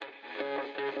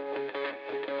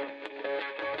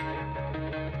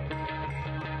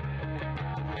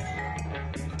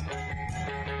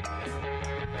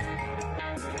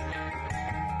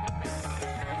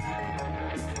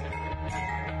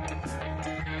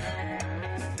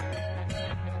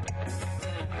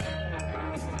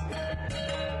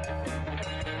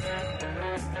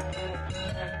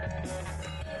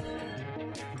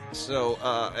So,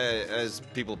 as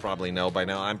people probably know by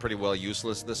now, I'm pretty well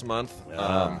useless this month.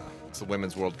 It's the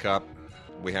Women's World Cup.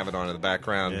 We have it on in the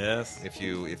background. Yes. If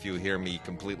you hear me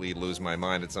completely lose my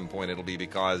mind at some point, it'll be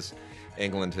because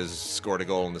England has scored a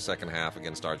goal in the second half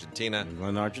against Argentina.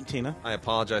 England, Argentina. I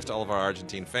apologize to all of our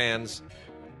Argentine fans.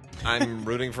 I'm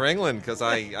rooting for England because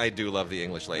I do love the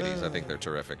English ladies. I think they're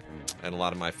terrific, and a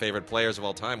lot of my favorite players of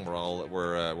all time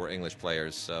were English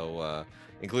players. So,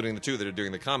 including the two that are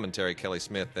doing the commentary, Kelly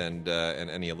Smith and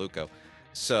Eni Aluko.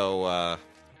 So,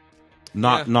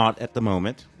 Not at the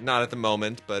moment. not at the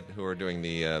moment, but who are doing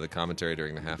the commentary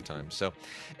during the halftime. So,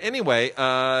 anyway,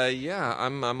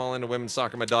 I'm all into women's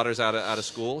soccer. My daughter's out of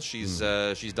school. She's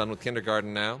done with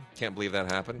kindergarten now. Can't believe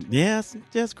that happened. Yes,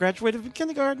 graduated from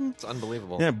kindergarten. It's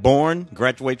unbelievable. Yeah, born,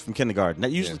 graduate from kindergarten.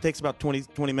 That usually takes about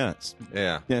 20 minutes.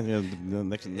 Yeah. Yeah, the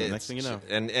next thing you know.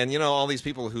 And you know, all these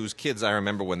people whose kids I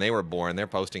remember when they were born, they're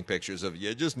posting pictures of,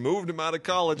 you just moved him out of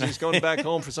college, he's going back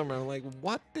home for summer. I'm like,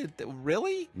 what?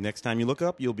 Really? Next time you look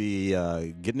up, you'll be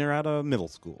getting her out of middle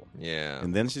school. Yeah.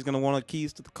 And then she's going to want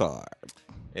keys to the car.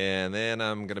 And then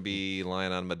I'm going to be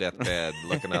lying on my deathbed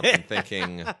looking up and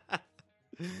thinking,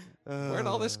 where'd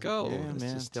all this go? Yeah, It's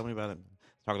man. just- Tell me about it.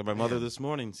 Talking to my mother this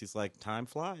morning. She's like, time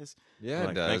flies. Yeah, I'm it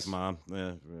like, does. Thanks, Mom,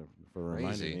 for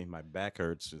reminding Crazy. me. My back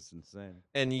hurts. It's insane.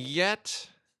 And yet,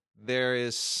 there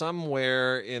is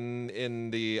somewhere in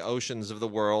the oceans of the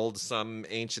world some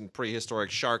ancient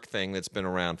prehistoric shark thing that's been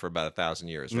around for about 1,000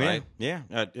 years, right? Yeah.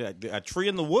 A tree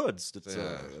in the woods that's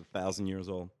 1,000 years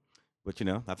old. But, you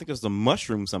know, I think there's a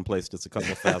mushroom someplace that's a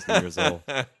couple of thousand years old.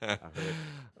 I heard.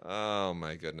 Oh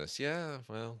my goodness! Yeah,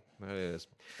 well, that is.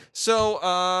 So,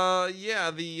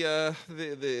 the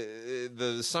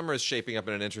summer is shaping up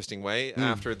in an interesting way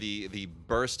after the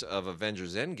burst of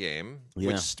Avengers Endgame,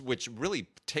 which really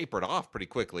tapered off pretty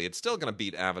quickly. It's still going to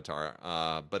beat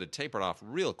Avatar, but it tapered off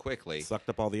real quickly. Sucked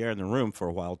up all the air in the room for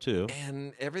a while, too.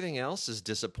 And everything else is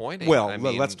disappointing. Well, I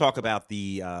mean, let's talk about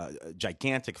the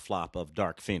gigantic flop of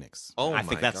Dark Phoenix. Oh, I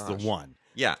think my that's gosh. the one.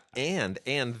 Yeah, and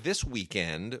this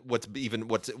weekend, what's even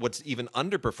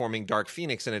underperforming Dark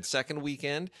Phoenix in its second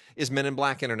weekend is Men in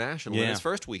Black International in its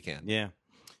first weekend. Yeah.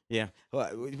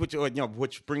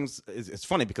 Which brings it's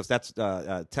funny because that's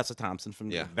Tessa Thompson from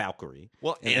Valkyrie.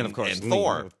 Well, and of course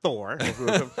Thor.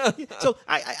 So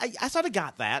I sort of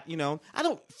got that. You know, I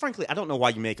don't know why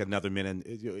you make another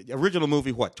original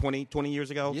movie. What 20 years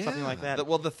ago, something like that.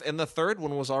 The third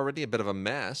one was already a bit of a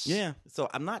mess. Yeah. So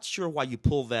I'm not sure why you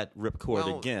pull that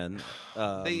ripcord again.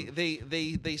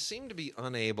 They seem to be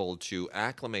unable to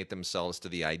acclimate themselves to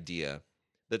the idea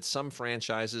that some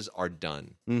franchises are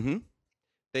done. Mm-hmm.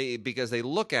 Because they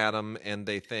look at them and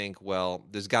they think, well,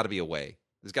 there's got to be a way.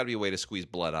 There's got to be a way to squeeze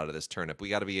blood out of this turnip. We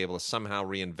got to be able to somehow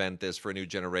reinvent this for a new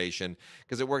generation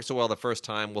because it worked so well the first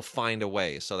time. We'll find a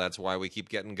way. So that's why we keep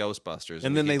getting Ghostbusters.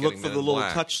 And then they look for the little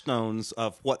touchstones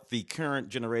of what the current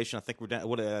generation. I think we're down.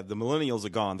 The millennials are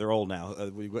gone. They're old now.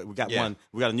 We got one.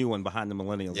 We got a new one behind the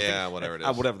millennials. Yeah, whatever it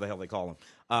is. Whatever the hell they call them.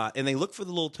 And they look for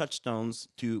the little touchstones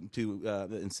to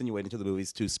insinuate into the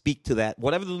movies to speak to that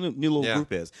whatever the new little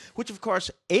group is, which of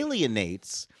course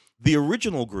alienates the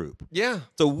original group. Yeah.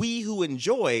 So we who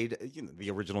enjoyed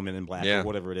the original Men in Black or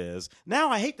whatever it is, now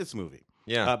I hate this movie.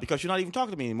 Yeah. Because you're not even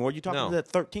talking to me anymore. You're talking to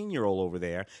that 13-year-old over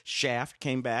there. Shaft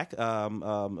came back as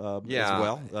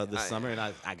well this summer, and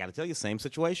I got to tell you, same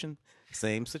situation.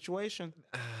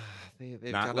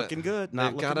 Not looking good.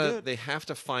 They have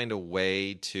to find a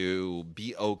way to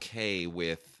be okay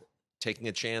with taking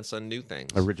a chance on new things.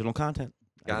 Original content.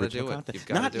 Got to do it. You've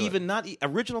got Not to do even it. not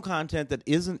original content that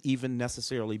isn't even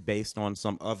necessarily based on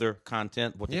some other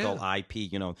content, what they call IP,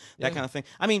 that kind of thing.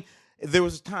 I mean, there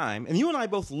was a time, and you and I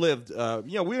both lived.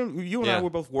 You and I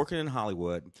were both working in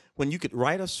Hollywood when you could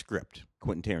write a script.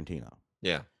 Quentin Tarantino,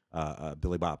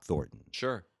 Billy Bob Thornton,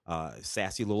 Sure.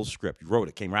 Sassy little script. You wrote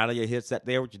it. Came right out of your head, sat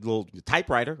there with your little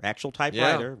typewriter, actual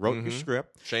typewriter, wrote your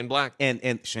script. Shane Black.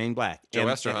 And Shane Black. Joe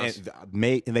Esterhaus.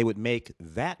 And they would make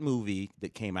that movie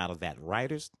that came out of that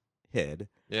writer's head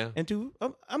into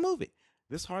a movie.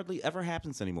 This hardly ever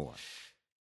happens anymore.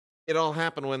 It all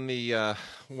happened when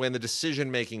the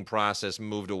decision-making process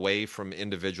moved away from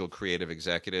individual creative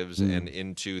executives and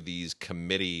into these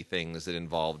committee things that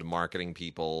involved marketing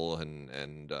people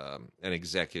and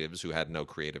executives who had no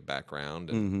creative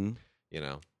background and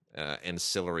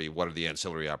ancillary. What are the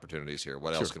ancillary opportunities here?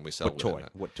 What else can we sell? What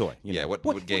toy?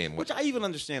 What game? Which I even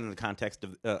understand in the context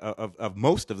of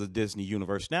most of the Disney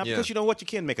universe now, because you know what, you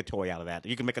can make a toy out of that.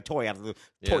 You can make a toy out of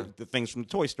the things from the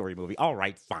Toy Story movie. All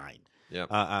right, fine. Yep.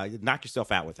 Knock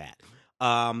yourself out with that.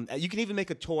 You can even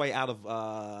make a toy out of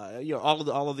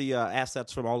all of the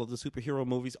assets from all of the superhero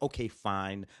movies. Okay,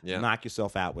 fine. Yeah. Knock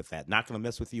yourself out with that. Not going to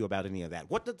mess with you about any of that.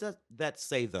 What does that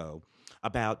say though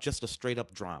about just a straight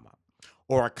up drama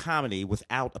or a comedy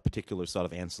without a particular sort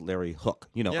of ancillary hook?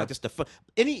 Yeah. Just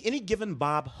any given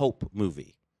Bob Hope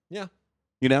movie. Yeah.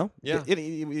 Yeah.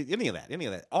 Any of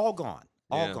that, all gone,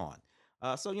 Yeah. gone.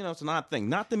 So it's an odd thing.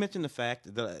 Not to mention the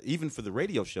fact that even for the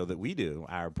radio show that we do,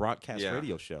 our broadcast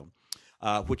radio show,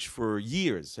 which for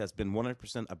years has been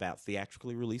 100% about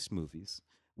theatrically released movies,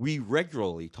 we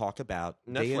regularly talk about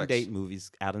day and date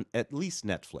movies out on at least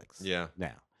Netflix. Yeah.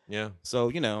 Now. Yeah. So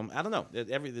I don't know.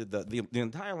 The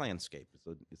entire landscape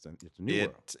it's a new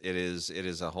world. It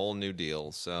is a whole new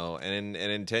deal. So and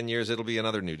in 10 years it'll be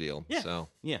another new deal. Yeah. So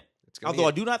yeah. Although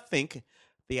I do not think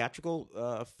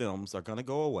theatrical films are going to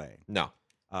go away. No.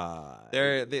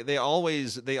 They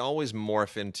always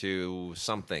morph into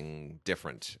something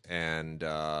different, and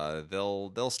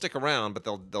they'll stick around, but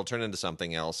they'll turn into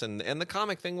something else, and the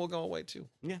comic thing will go away too.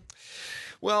 Yeah.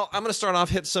 Well, I'm going to start off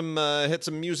hit some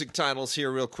music titles here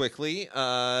real quickly.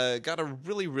 Got a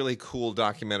really cool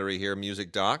documentary here,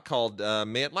 music doc called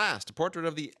 "May It Last," a portrait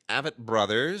of the Avett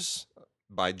Brothers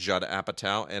by Judd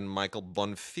Apatow and Michael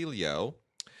Bonfiglio.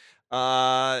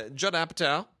 Judd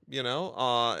Apatow,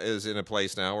 is in a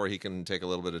place now where he can take a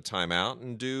little bit of time out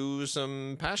and do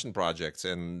some passion projects,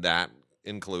 and that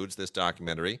includes this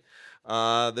documentary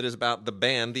that is about the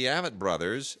band, the Avett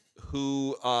Brothers,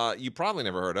 who you probably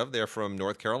never heard of. They're from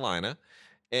North Carolina,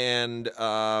 and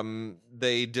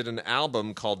they did an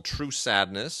album called True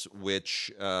Sadness, which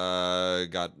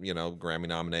got Grammy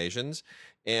nominations,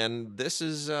 and this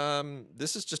is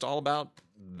just all about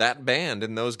that band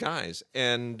and those guys.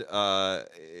 And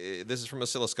this is from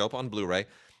Oscilloscope on Blu-ray.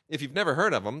 If you've never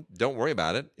heard of them, don't worry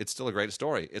about it. It's still a great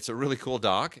story. It's a really cool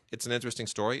doc. It's an interesting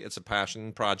story. It's a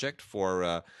passion project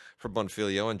for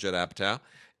Bonfiglio and Judd Apatow.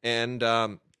 And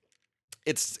I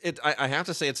have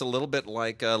to say it's a little bit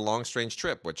like a Long Strange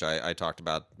Trip, which I talked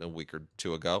about a week or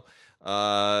two ago.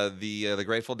 The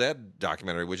Grateful Dead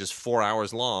documentary, which is 4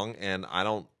 hours long, and I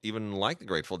don't even like the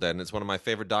Grateful Dead, and it's one of my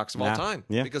favorite docs of all time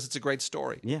because it's a great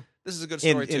story. Yeah, this is a good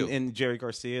story too. And Jerry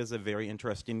Garcia is a very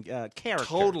interesting character.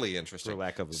 Totally interesting. For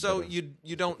lack of so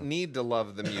you don't need to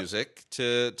love the music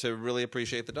to really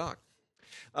appreciate the doc.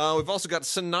 We've also got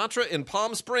Sinatra in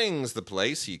Palm Springs, the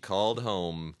place he called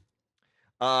home.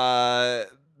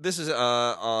 This is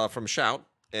from Shout,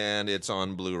 and it's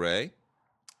on Blu-ray.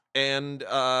 And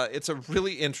it's a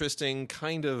really interesting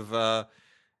kind of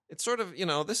it's sort of,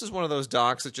 this is one of those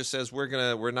docs that just says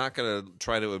we're not gonna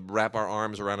try to wrap our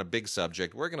arms around a big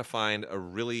subject. We're gonna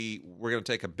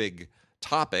take a big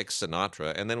topic,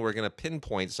 Sinatra, and then we're going to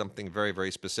pinpoint something very,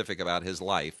 very specific about his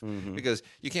life, because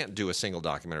you can't do a single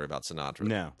documentary about Sinatra.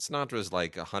 No. Sinatra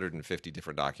like 150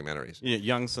 different documentaries. Yeah,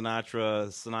 young Sinatra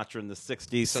in the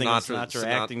 60s, Sinatra,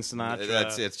 acting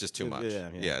Sinatra. It's just too much.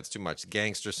 Yeah, it's too much.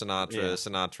 Gangster Sinatra, Yeah.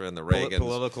 Sinatra and the Reagans.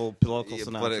 Political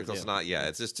Sinatra. Political Sinatra, yeah,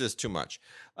 it's just too much.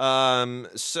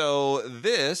 So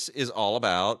this is all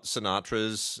about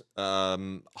Sinatra's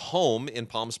home in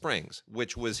Palm Springs,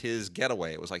 which was his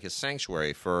getaway. It was like his sanctuary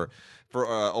for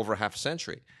over half a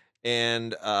century,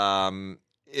 and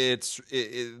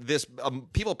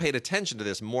people paid attention to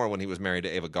this more when he was married to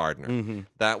Ava Gardner.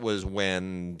 That was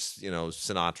when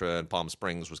Sinatra and Palm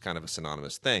Springs was kind of a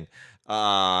synonymous thing,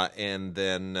 and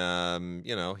then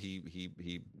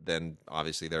he then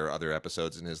obviously there are other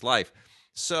episodes in his life.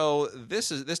 So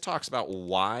this talks about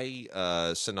why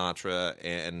Sinatra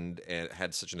and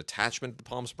had such an attachment to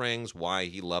Palm Springs, why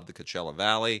he loved the Coachella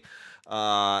Valley,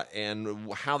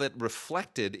 and how that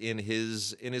reflected in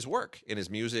his work, in his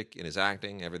music, in his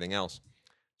acting, everything else.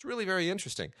 It's really very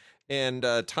interesting, and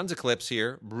tons of clips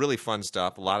here, really fun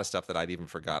stuff. A lot of stuff that I'd even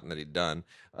forgotten that he'd done.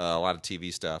 A lot of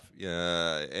TV stuff,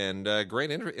 and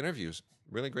great interviews,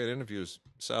 really great interviews.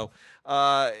 So.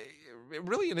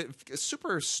 Really a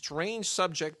super strange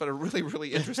subject, but a really,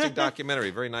 really interesting documentary.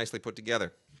 Very nicely put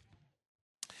together.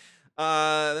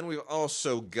 Then we've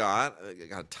also got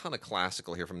a ton of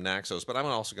classical here from Naxos, but I'm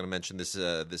also going to mention this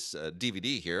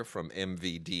DVD here from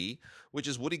MVD, which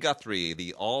is Woody Guthrie,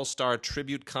 the All-Star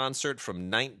Tribute Concert from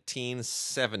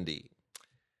 1970.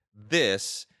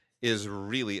 This is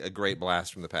really a great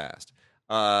blast from the past.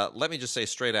 Let me just say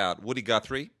straight out, Woody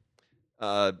Guthrie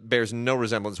bears no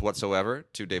resemblance whatsoever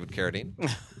to David Carradine.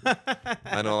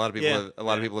 I know a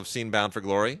lot of people have seen Bound for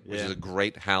Glory, which is a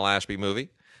great Hal Ashby movie.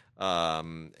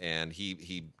 And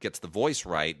he gets the voice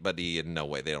right, but in no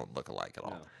way they don't look alike at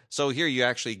all. No. So here you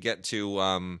actually get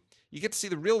to see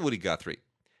the real Woody Guthrie,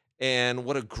 and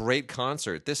what a great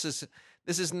concert! This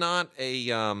is not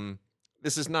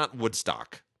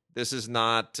Woodstock. This is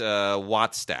not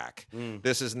Wattstack.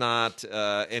 This is not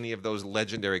any of those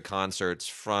legendary concerts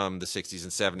from the 60s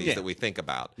and 70s that we think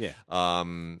about. Yeah.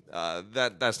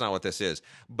 That's not what this is.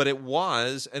 But it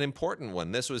was an important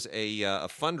one. This was a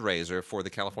fundraiser for the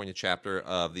California chapter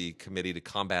of the Committee to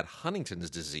Combat Huntington's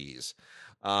Disease.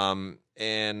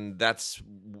 And that's,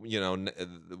 you know,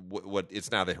 what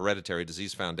it's now the Hereditary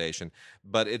Disease Foundation,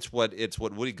 but it's what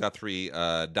Woody Guthrie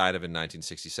died of in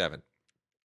 1967.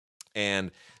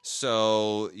 And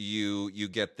so you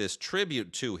get this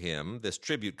tribute to him, this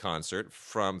tribute concert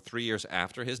from 3 years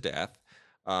after his death.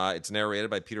 It's narrated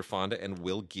by Peter Fonda and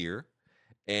Will Geer,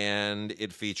 and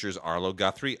it features Arlo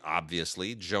Guthrie,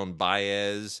 obviously, Joan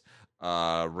Baez,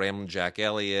 Ramblin' Jack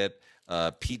Elliott,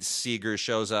 Pete Seeger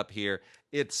shows up here.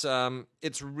 It's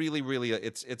really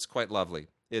it's quite lovely.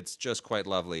 It's just quite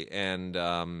lovely, and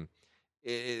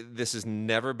this has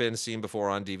never been seen before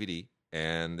on DVD,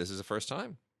 and this is the first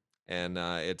time. And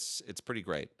it's pretty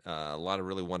great. A lot of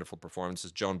really wonderful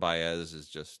performances. Joan Baez is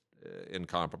just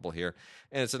incomparable here,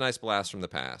 and it's a nice blast from the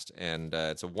past. And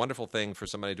it's a wonderful thing for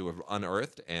somebody to have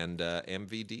unearthed. And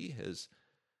MVD has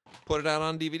put it out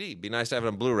on DVD. Be nice to have it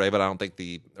on Blu-ray, but I don't think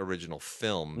the original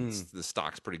film, the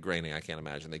stock's pretty grainy. I can't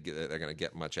imagine they're going to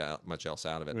get much else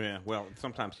out of it. Yeah. Well,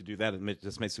 sometimes you do that, it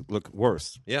just makes it look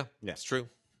worse. Yeah. It's true.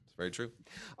 Very true.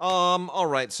 All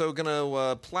right, so going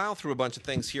to plow through a bunch of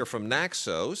things here from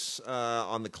Naxos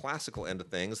on the classical end of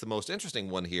things. The most interesting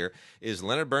one here is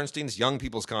Leonard Bernstein's Young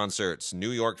People's Concerts, New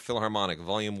York Philharmonic,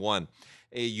 Volume 1.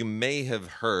 You may have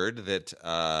heard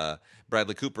that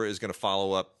Bradley Cooper is going to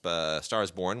follow up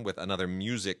Stars Born with another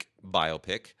music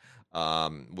biopic,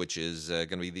 which is going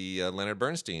to be the Leonard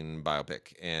Bernstein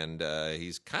biopic. And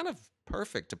he's kind of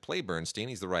perfect to play Bernstein.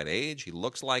 He's the right age. He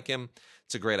looks like him.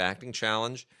 It's a great acting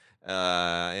challenge.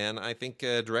 And I think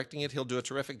directing it, he'll do a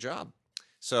terrific job.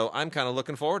 So I'm kind of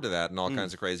looking forward to that in all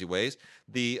kinds of crazy ways.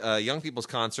 The Young People's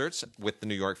Concerts with the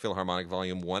New York Philharmonic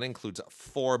Volume 1 includes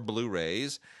 4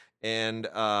 Blu-rays. And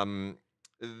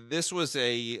this was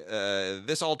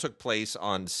this all took place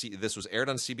on this was aired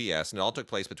on CBS, and it all took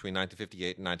place between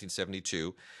 1958 and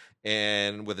 1972,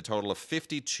 and with a total of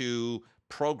 52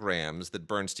 programs that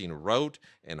Bernstein wrote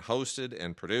and hosted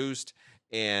and produced,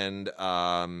 and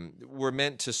were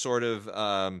meant to sort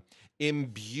of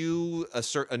imbue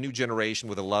a new generation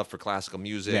with a love for classical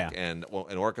music and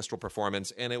an orchestral performance,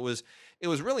 and it was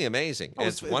really amazing.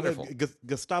 It's wonderful.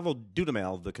 Gustavo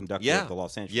Dudamel, the conductor of the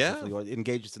Los Angeles Symphony,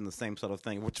 engages in the same sort of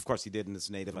thing, which of course he did in his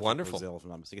native Brazil, if I'm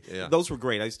not mistaken. Those were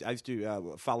great. I used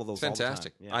to follow those.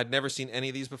 Fantastic. All the time. I'd never seen any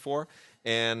of these before,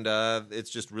 and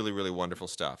it's just really, really wonderful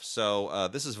stuff. So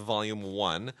this is Volume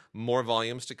 1. More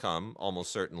volumes to come,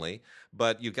 almost certainly.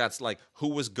 But you got like Who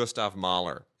Was Gustav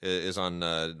Mahler is on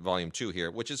Volume 2 here,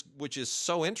 which is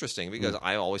so interesting because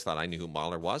I always thought I knew who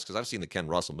Mahler was because I've seen the Ken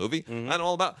Russell movie.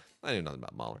 I knew nothing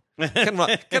about Mahler.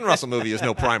 Ken Russell movie is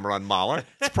no primer on Mahler.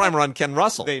 It's a primer on Ken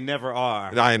Russell. They never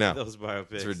are. I know. Those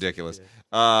biopics. It's ridiculous.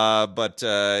 Yeah. But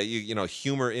you know,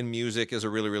 humor in music is a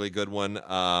really, really good one.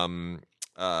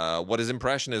 What is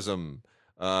Impressionism?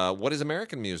 What is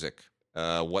American music?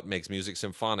 What makes music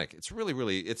symphonic? It's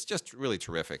it's just really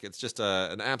terrific. It's just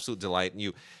an absolute delight, and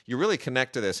you really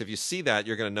connect to this. If you see that,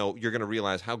 you're going to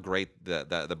realize how great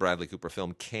the Bradley Cooper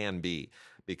film can be,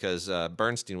 because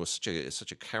Bernstein was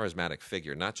such a charismatic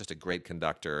figure, not just a great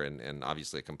conductor and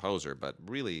obviously a composer, but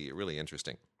really, really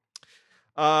interesting.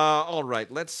 All right,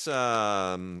 let's.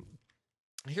 Here's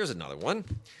another one.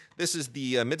 This is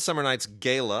the Midsummer Night's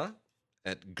Gala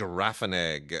at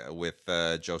Grafenegg with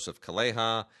Joseph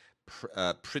Kaleha,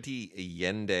 Priti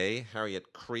Yende,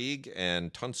 Harriet Krieg,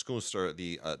 and Tonkunstler,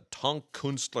 the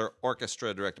Tonkunstler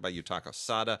Orchestra, directed by Yutaka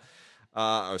Sada.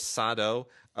 Or Sado.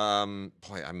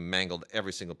 Boy, I mangled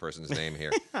every single person's name here.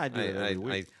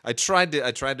 I tried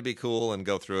to be cool and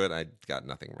go through it. I got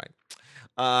nothing right.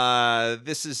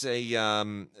 This is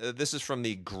from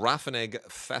the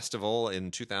Grafenegg Festival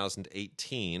in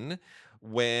 2018,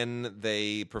 when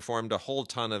they performed a whole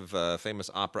ton of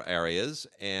famous opera arias,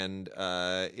 and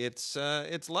it's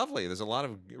lovely. There's a lot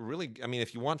of really, I mean,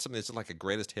 if you want something that's like a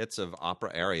greatest hits of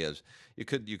opera arias, you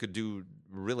could do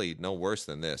really no worse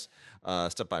than this.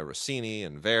 Stuff by Rossini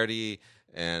and Verdi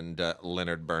and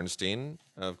Leonard Bernstein,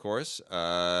 of course,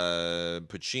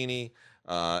 Puccini,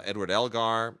 Edward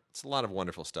Elgar. It's a lot of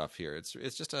wonderful stuff here. It's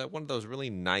just one of those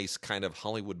really nice kind of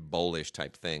Hollywood Bowl-ish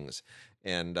type things.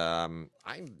 And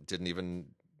I didn't even,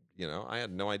 I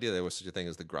had no idea there was such a thing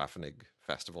as the Grafenegg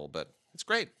Festival, but it's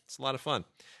great. It's a lot of fun.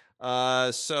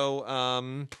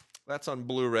 So that's on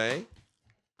Blu-ray.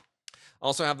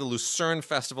 Also have the Lucerne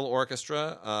Festival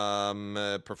Orchestra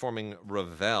performing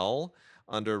Ravel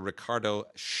under Ricardo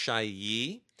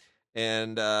Chailly.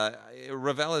 And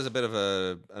Ravel is a bit of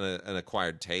an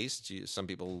acquired taste. Some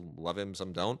people love him,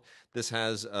 some don't. This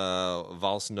has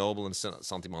Valse Noble and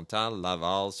Sentimentale, La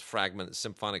Valse,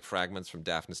 symphonic fragments from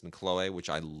Daphnis and Chloe, which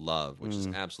I love, which is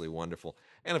absolutely wonderful.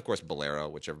 And of course, Bolero,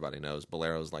 which everybody knows.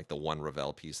 Bolero is like the one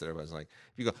Ravel piece that everybody's like,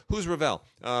 if you go, who's Ravel?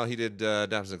 Oh, he did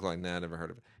Daphnis and Chloe. Nah, never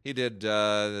heard of it. He did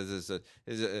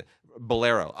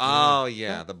Bolero. Oh,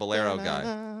 yeah, the Bolero guy.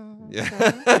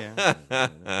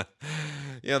 Yeah.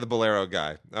 Yeah, the Bolero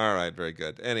guy. All right, very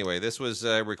good. Anyway, this was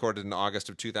recorded in August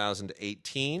of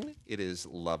 2018. It is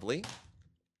lovely.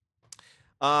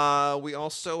 We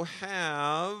also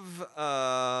have,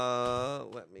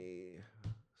 let me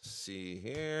see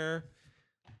here.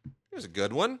 Here's a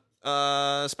good one.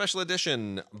 Special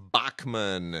edition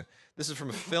Bachman. This is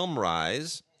from Film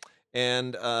Rise.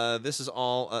 And this is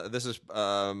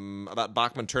about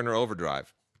Bachman Turner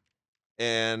Overdrive.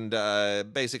 And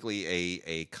basically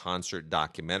a concert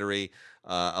documentary,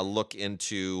 a look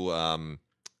into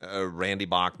Randy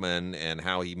Bachman and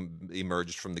how he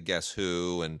emerged from the Guess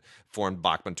Who and formed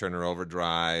Bachman Turner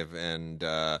Overdrive, and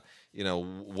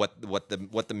what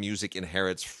the music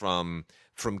inherits from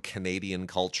Canadian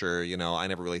culture. I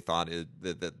never really thought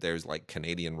that there's like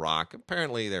Canadian rock.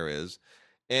 Apparently there is.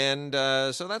 And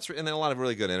so and then a lot of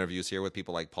really good interviews here with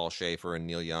people like Paul Schaefer and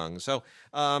Neil Young. So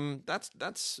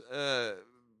that's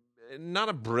not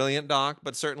a brilliant doc,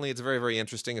 but certainly it's very, very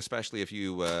interesting, especially if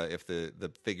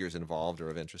the figures involved are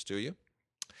of interest to you.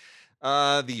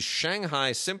 The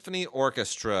Shanghai Symphony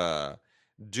Orchestra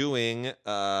doing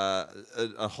a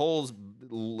whole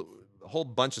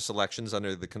bunch of selections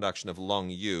under the conduction of Long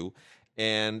Yu,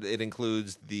 and it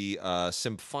includes the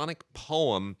symphonic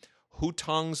poem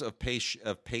Hutongs of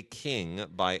Peking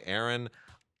by Aaron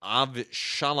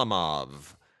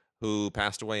Avshalomov, who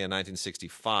passed away in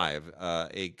 1965,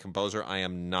 a composer I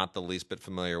am not the least bit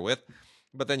familiar with.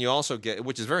 But then you also get,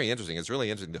 which is very interesting, it's really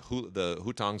interesting, the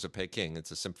Hutongs of Peking. It's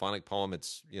a symphonic poem.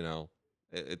 It's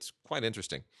quite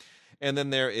interesting. And then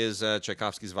there is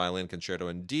Tchaikovsky's Violin Concerto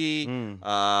in D,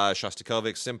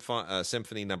 Shostakovich's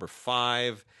Symphony No.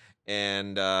 5,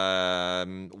 and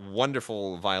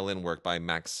wonderful violin work by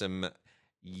Maxim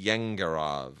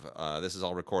Yengerov. This is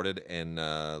all recorded in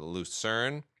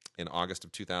Lucerne in August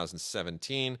of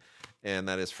 2017, and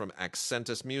that is from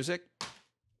Accentus Music.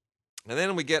 And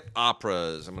then we get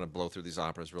operas. I'm going to blow through these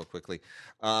operas real quickly.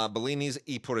 Bellini's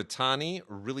I Puritani,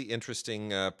 really interesting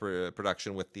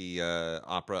production with the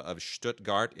Opera of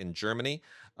Stuttgart in Germany.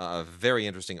 Very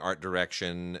interesting art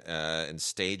direction and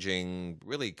staging,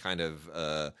 really kind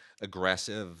of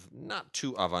aggressive, not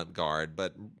too avant-garde,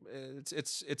 but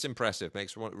it's impressive.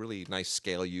 Makes really nice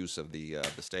scale use of the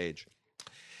stage.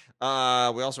 We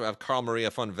also have Carl Maria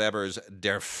von Weber's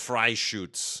Der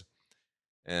Freischütz.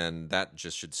 And that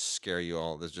just should scare you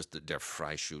all. There's just Der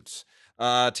Freischütz.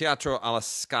 Teatro alla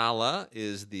Scala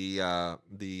is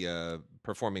the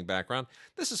performing background.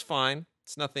 This is fine.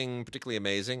 It's nothing particularly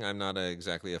amazing. I'm not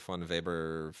exactly a von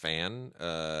Weber fan.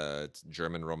 It's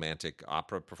German romantic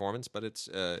opera performance, but it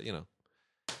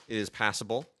is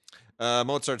passable.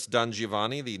 Mozart's Don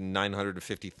Giovanni, the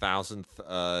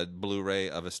 950,000th Blu-ray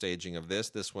of a staging of this.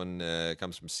 This one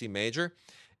comes from C major.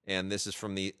 And this is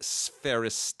from the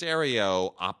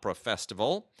Sferisterio Opera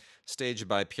Festival, staged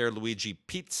by Pierluigi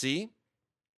Pizzi.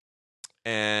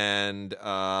 And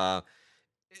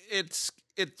it's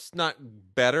not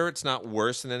better, it's not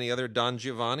worse than any other Don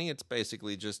Giovanni. It's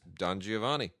basically just Don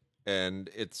Giovanni, and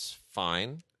it's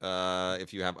fine.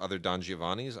 If you have other Don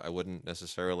Giovannis, I wouldn't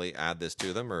necessarily add this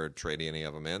to them or trade any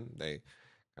of them in. They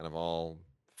kind of all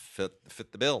fit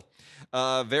the bill.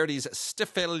 Verdi's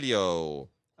Stifilio.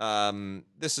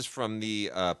 This is from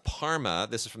the Parma.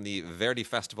 This is from the Verdi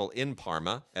Festival in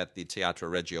Parma at the Teatro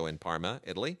Regio in Parma,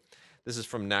 Italy. This is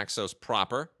from Naxos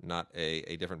proper, not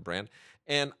a different brand.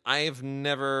 And I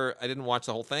didn't watch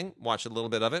the whole thing. Watched a little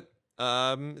bit of it.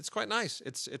 It's quite nice.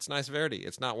 It's nice Verdi.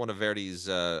 It's not one of Verdi's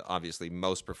obviously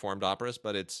most performed operas,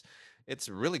 but it's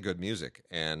really good music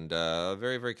and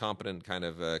very, very competent kind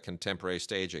of contemporary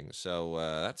staging. So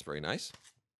that's very nice.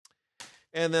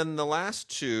 And then the last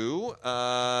two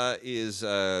is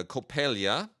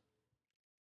Coppelia,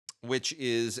 which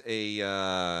is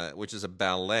a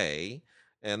ballet,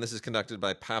 and this is conducted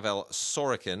by Pavel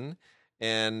Sorokin.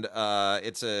 And I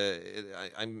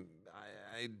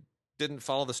didn't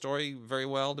follow the story very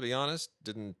well, to be honest.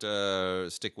 Didn't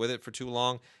stick with it for too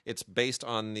long. It's based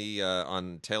on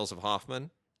on Tales of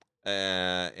Hoffmann,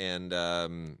 and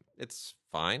it's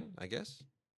fine, I guess.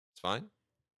 It's fine.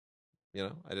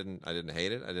 I didn't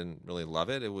hate it. I didn't really love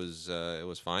it. It was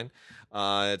fine.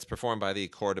 It's performed by the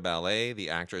Corps de Ballet, the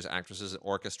actors, actresses,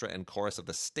 orchestra, and chorus of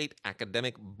the State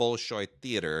Academic Bolshoi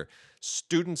Theater,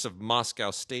 students of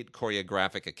Moscow State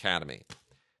Choreographic Academy.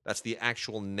 That's the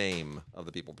actual name of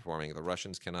the people performing. The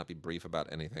Russians cannot be brief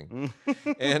about anything.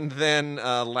 And then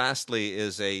lastly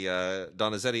is a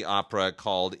Donizetti opera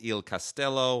called Il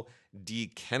Castello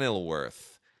di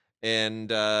Kenilworth.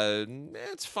 And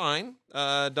it's fine.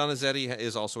 Donizetti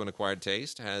is also an acquired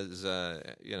taste. Has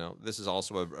this is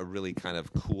also a really kind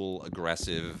of cool,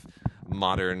 aggressive,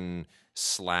 modern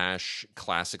 /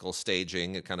 classical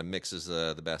staging. It kind of mixes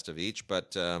the best of each.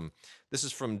 But this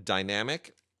is from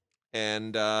Dynamic.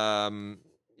 And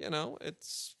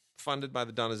it's funded by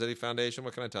the Donizetti Foundation.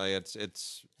 What can I tell you? It's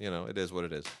it is what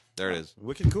it is. There it is.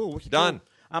 Wicked cool. Done. Cool.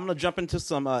 I'm going to jump into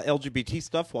some LGBT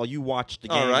stuff while you watch the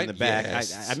game in the back.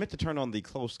 Yes. I meant to turn on the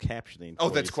closed captioning. Oh,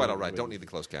 that's quite all right. Don't need the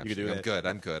closed captioning. You can do that.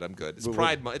 I'm good. It's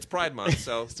Pride Month. It's Pride Month,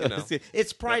 so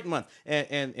It's Pride Month,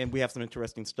 and we have some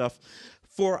interesting stuff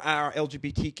for our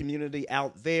LGBT community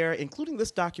out there, including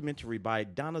this documentary by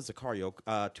Donna Zaccario,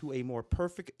 To a More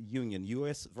Perfect Union,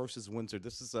 U.S. versus Windsor.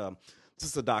 This is a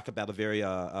doc about a very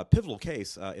pivotal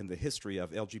case in the history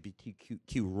of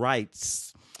LGBTQ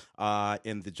rights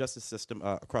in the justice system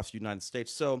across the United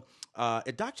States. So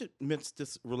it documents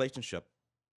this relationship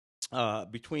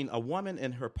between a woman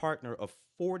and her partner of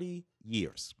 40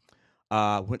 years.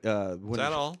 Is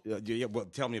that all? Yeah, well,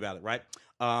 tell me about it, right?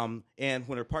 And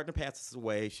when her partner passes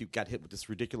away, she got hit with this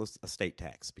ridiculous estate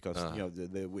tax because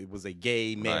it was a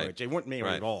gay marriage. Right. They weren't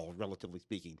married at all, relatively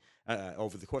speaking,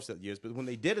 over the course of the years. But when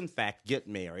they did, in fact, get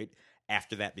married,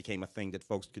 after that became a thing that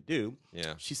folks could do.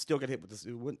 Yeah, she still got hit with this,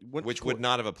 which would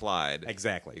not have applied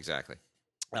exactly.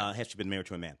 Had she been married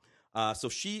to a man. So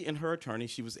she and her attorney,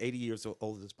 she was 80 years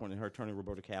old at this point, and her attorney,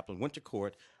 Roberta Kaplan, went to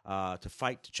court to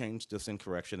fight to change this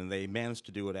incorrection, and they managed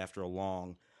to do it after a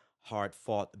long,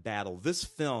 hard-fought battle. This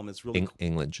film is really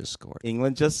England just scored.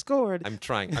 England just scored. I'm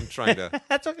trying to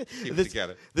That's okay. keep it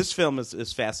together. This film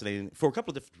is fascinating for a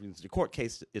couple of different reasons. The court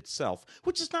case itself,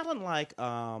 which is not unlike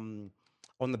On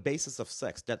the Basis of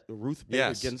Sex, that Ruth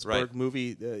Bader Ginsburg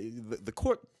movie. The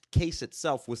court case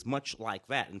itself was much like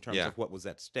that in terms of what was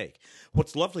at stake.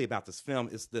 What's lovely about this film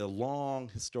is the long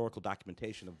historical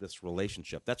documentation of this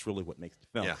relationship. That's really what makes the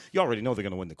film. Yeah. You already know they're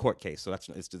going to win the court case, so that's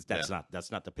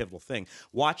not the pivotal thing.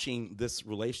 Watching this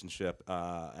relationship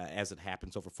as it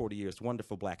happens over 40 years,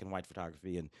 wonderful black and white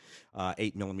photography and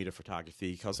 8mm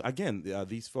photography, because again,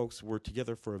 these folks were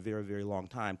together for a very, very long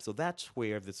time. So that's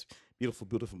where this beautiful,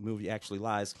 beautiful movie actually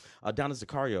lies. Donna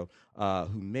Zaccario,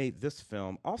 who made this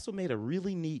film, also made a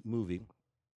really neat movie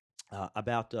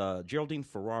about Geraldine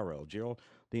Ferraro.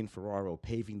 Geraldine Ferraro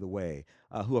paving the way.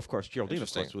 Who, of course, Geraldine,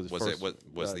 of course,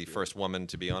 was the first woman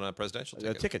to be on a presidential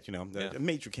ticket. A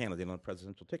major candidate on a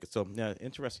presidential ticket. So,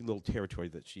 interesting little territory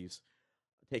that she's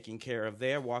taking care of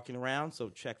there, walking around. So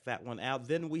check that one out.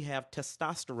 Then we have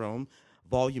Testosterone.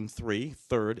 Volume 3,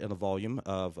 third in a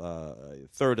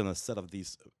set of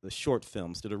these short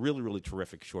films that are really, really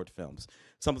terrific short films.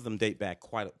 Some of them date back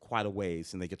quite a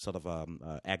ways, and they get sort of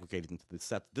aggregated into the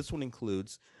set. This one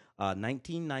includes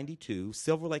 1992,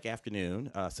 Silver Lake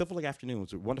Afternoon. Silver Lake Afternoon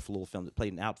was a wonderful little film that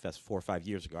played in Outfest 4 or 5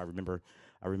 years ago. I remember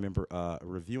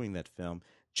reviewing that film.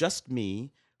 Just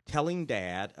Me. Telling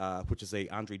Dad, which is a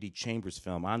Andre D. Chambers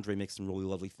film. Andre makes some really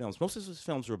lovely films. Most of his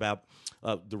films are about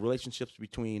the relationships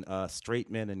between straight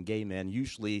men and gay men,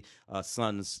 usually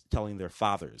sons telling their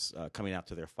fathers, coming out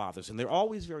to their fathers. And they're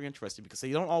always very interesting because they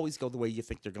don't always go the way you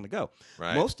think they're going to go.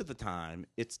 Right. Most of the time,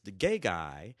 it's the gay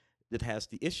guy that has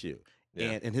the issue.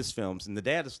 Yeah. And in his films, and the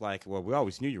dad is like, "Well, we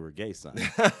always knew you were a gay, son."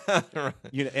 Right.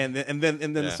 And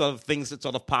then sort of things that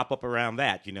sort of pop up around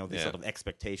that, these sort of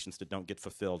expectations that don't get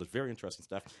fulfilled. It's very interesting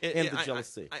stuff. And the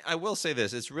jealousy. I will say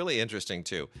this: it's really interesting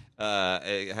too.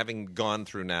 Having gone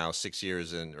through now 6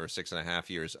 years or 6.5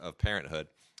 years of parenthood,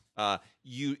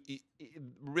 you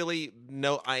really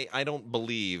I don't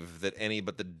believe that any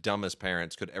but the dumbest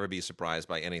parents could ever be surprised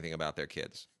by anything about their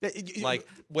kids. Like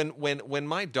when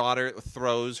my daughter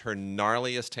throws her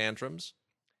gnarliest tantrums,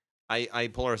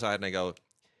 I pull her aside and I go,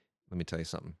 "Let me tell you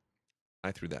something.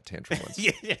 I threw that tantrum once.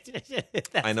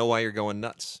 I know why you're going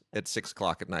nuts at 6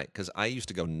 o'clock at night, because I used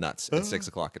to go nuts at 6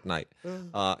 o'clock at night.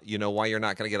 You know why you're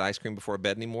not going to get ice cream before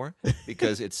bed anymore?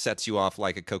 Because it sets you off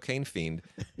like a cocaine fiend,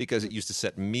 because it used to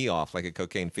set me off like a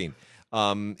cocaine fiend.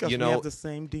 Because You we have know, the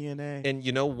same DNA. and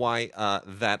you know why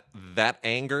that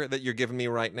anger that you're giving me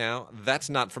right now, that's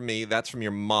not from me, that's from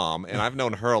your mom, and I've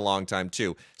known her a long time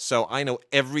too. So I know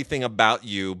everything about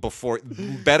you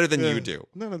better than you do.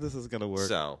 None of this is going to work.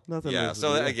 So Nothing yeah. is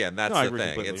So yeah. again, No, that's I the agree thing.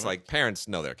 completely, It's right? like parents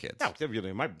know their kids. No,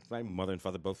 everything. My mother and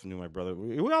father both knew my brother.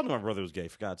 We all knew my brother was gay,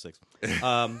 for God's sakes.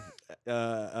 And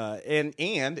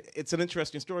it's an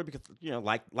interesting story because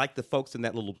like the folks in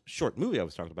that little short movie I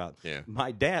was talking about. Yeah.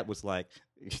 My dad was like,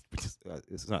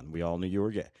 "Son, we all knew you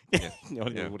were gay. Yeah.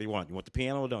 What do you want? You want the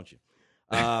piano, or don't you?"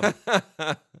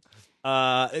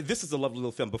 This is a lovely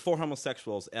little film. Before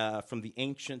Homosexuals, from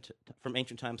ancient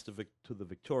times to the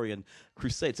Victorian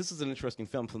Crusades. This is an interesting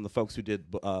film from the folks who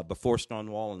did Before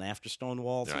Stonewall and After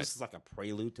Stonewall. So Right. this is like a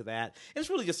prelude to that. And it's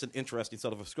really just an interesting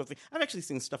sort of a script thing. I've actually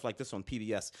seen stuff like this on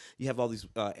PBS. You have all these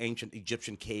ancient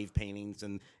Egyptian cave paintings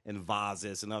and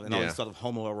vases and all these sort of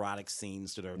homoerotic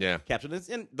scenes that are captured.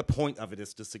 And the point of it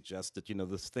is to suggest that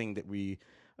this thing that we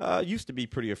used to be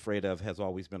pretty afraid of has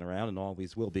always been around and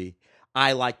always will be.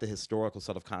 I like the historical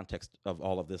sort of context of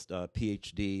all of this.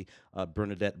 PhD,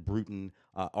 Bernadette Bruton,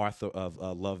 author of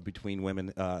Love Between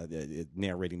Women,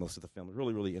 narrating most of the film.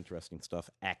 Really, really interesting stuff,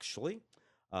 actually.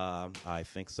 I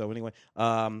think so. Anyway,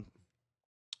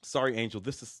 sorry, Angel.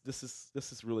 This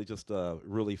is really just a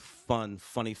really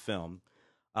funny film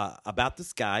about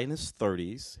this guy in his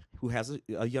 30s who has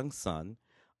a young son.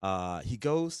 He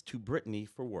goes to Brittany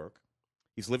for work.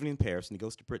 He's living in Paris, and he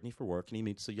goes to Brittany for work, and he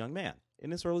meets a young man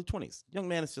in his early 20s. Young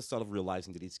man is just sort of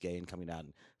realizing that he's gay and coming out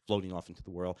and floating off into the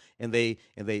world, and they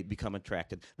become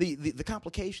attracted. The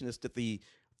complication is that the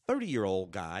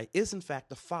 30-year-old guy is, in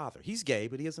fact, a father. He's gay,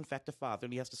 but he is, in fact, a father,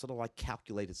 and he has to sort of like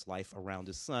calculate his life around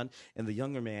his son, and the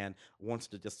younger man wants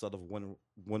to just sort of run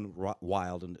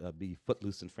wild and be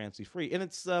footloose and fancy-free. And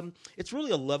it's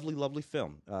really a lovely, lovely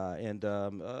film, and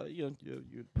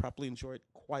you'd probably enjoy it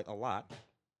quite a lot.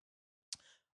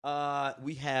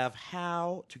 We have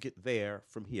How to Get There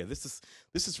from Here. This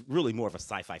is really more of a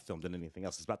sci-fi film than anything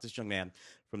else. It's about this young man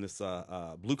from this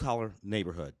blue-collar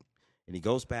neighborhood, and he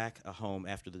goes back home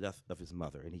after the death of his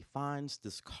mother, and he finds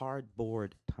this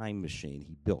cardboard time machine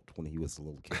he built when he was a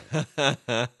little kid.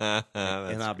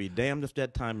 And I'll be damned if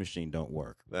that time machine don't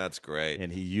work. That's great.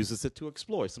 And he uses it to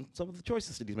explore some of the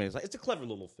choices that he's made. It's a clever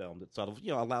little film that sort of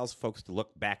allows folks to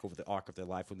look back over the arc of their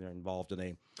life when they're involved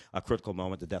in a critical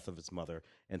moment, the death of his mother,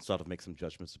 and sort of make some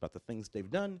judgments about the things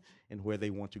they've done and where they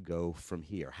want to go from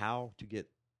here. How to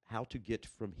get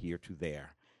from here to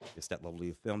there. It's that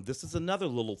lovely film. This is another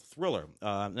little thriller,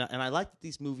 and I like that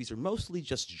these movies are mostly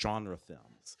just genre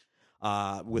films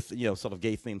with sort of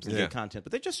gay themes and gay content,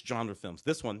 but they're just genre films.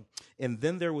 This one, And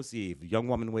Then There Was Eve. A young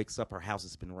woman wakes up, her house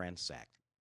has been ransacked.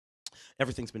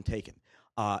 Everything's been taken,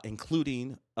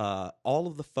 including all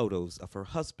of the photos of her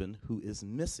husband who is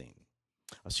missing.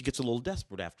 She gets a little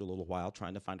desperate after a little while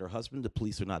trying to find her husband. The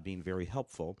police are not being very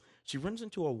helpful. She runs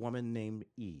into a woman named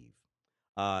Eve.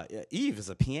 Eve is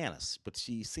a pianist, but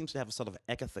she seems to have a sort of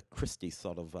Agatha Christie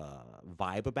sort of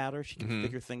vibe about her. She can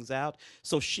figure things out.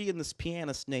 So she and this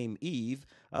pianist named Eve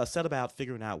set about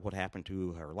figuring out what happened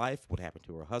to her life, what happened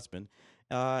to her husband.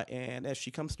 And as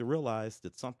she comes to realize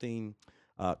that something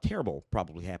terrible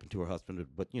probably happened to her husband,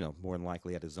 but more than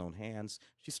likely at his own hands,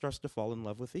 she starts to fall in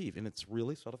love with Eve, and it's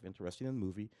really sort of interesting in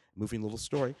the moving little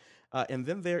story. And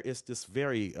then there is this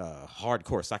very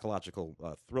hardcore psychological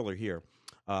thriller here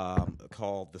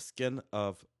called The Skin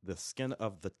of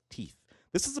the Teeth.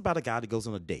 This is about a guy that goes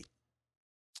on a date,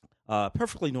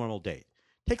 perfectly normal date,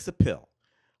 takes a pill.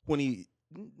 When he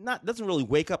doesn't really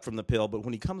wake up from the pill, but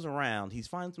when he comes around, he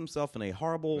finds himself in a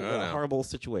horrible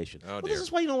situation. This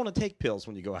is why you don't want to take pills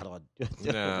when you go out on.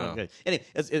 Anyway,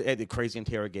 it's a crazy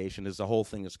interrogation. There's a whole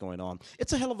thing that's going on.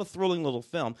 It's a hell of a thrilling little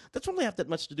film. That doesn't really have that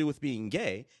much to do with being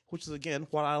gay, which is again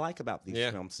what I like about these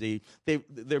films. See,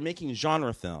 they're making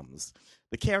genre films.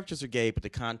 The characters are gay, but the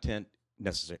content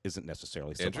isn't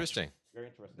necessarily so interesting. Much. Very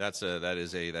interesting.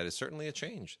 That is certainly a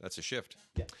change. That's a shift.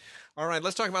 Yeah. All right,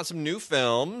 let's talk about some new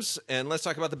films, and let's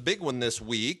talk about the big one this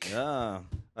week.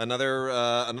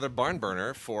 Another barn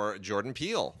burner for Jordan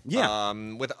Peele. Yeah.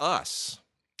 With Us.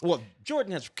 Well,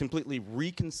 Jordan has completely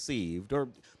reconceived,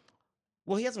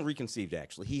 he hasn't reconceived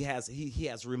actually. He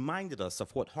has reminded us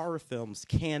of what horror films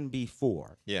can be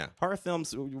for. Yeah. Horror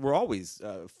films were always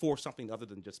for something other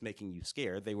than just making you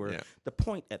scared. They were the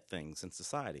point at things in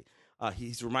society.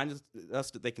 He's reminded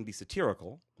us that they can be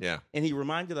satirical. Yeah. And he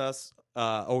reminded us,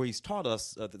 or he's taught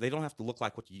us that they don't have to look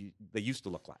like what they used to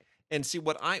look like. And see,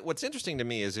 what's interesting to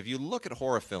me is if you look at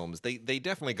horror films, they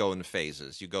definitely go in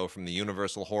phases. You go from the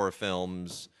Universal horror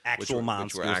films, which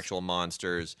were actual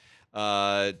monsters.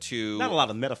 to not a lot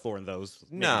of metaphor in those.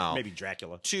 No. Maybe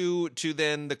Dracula. To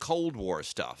then the Cold War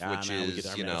stuff, which now we get is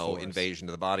our you know metaphors. Invasion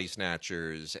of the Body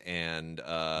Snatchers and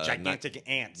Gigantic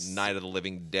ants, Night of the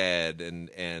Living Dead,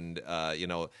 and you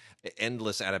know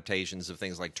endless adaptations of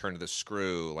things like Turn of the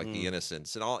Screw, like The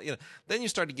Innocents, and all. You know, then you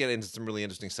start to get into some really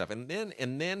interesting stuff, and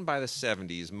then by the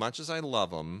 70s, much as I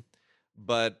love them.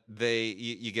 But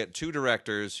you get two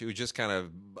directors who just kind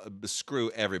of screw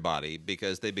everybody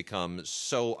because they become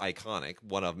so iconic.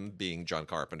 One of them being John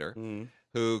Carpenter,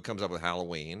 who comes up with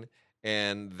Halloween,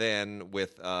 and then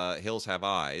with Hills Have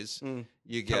Eyes,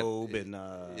 you get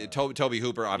Tobe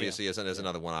Hooper obviously is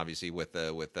another one, obviously with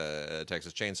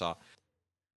Texas Chainsaw.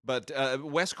 But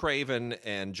Wes Craven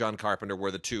and John Carpenter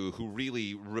were the two who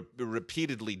really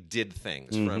repeatedly did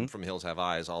things from Hills Have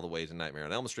Eyes all the way to Nightmare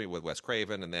on Elm Street with Wes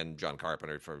Craven, and then John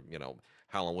Carpenter for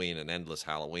Halloween and Endless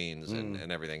Halloweens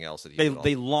and everything else that he did.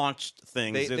 They launched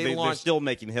things. They're still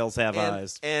making Hills Have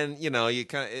Eyes, and you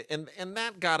kind of and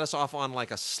that got us off on like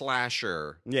a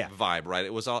slasher vibe, right?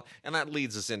 It was all, and that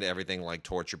leads us into everything like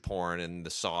torture porn and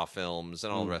the Saw films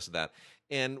and all the rest of that.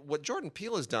 And what Jordan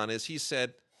Peele has done is he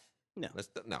said,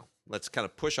 let's kind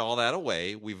of push all that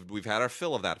away. We've had our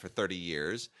fill of that for 30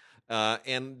 years.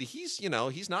 And he's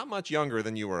not much younger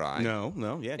than you or I.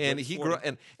 No, yeah. And he grew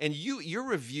and your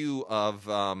review of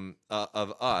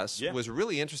Us was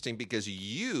really interesting because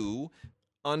you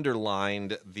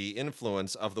underlined the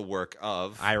influence of the work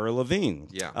of Ira Levine,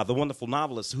 the wonderful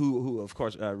novelist who of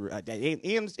course, and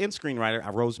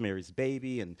screenwriter, Rosemary's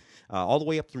Baby, and all the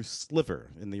way up through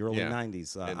Sliver in the early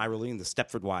 90s. Ira Levine, The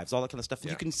Stepford Wives, all that kind of stuff.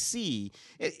 You can see,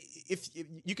 if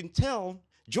you can tell.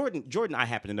 Jordan, I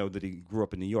happen to know that he grew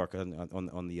up in New York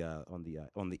on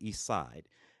the East Side,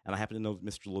 and I happen to know that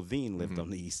Mr. Levine lived on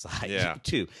the East Side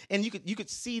too. And you could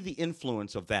see the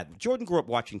influence of that. Jordan grew up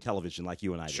watching television like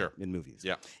you and I did in movies,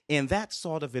 and that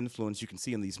sort of influence you can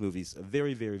see in these movies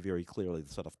very, very, very clearly.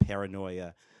 The sort of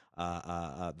paranoia,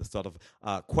 the sort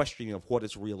of questioning of what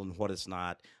is real and what is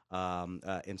not,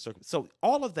 so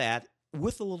all of that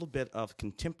with a little bit of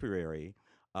contemporary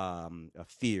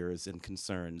fears and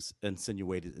concerns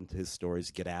insinuated into his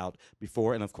stories, Get Out,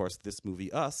 before, and of course this movie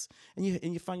Us, and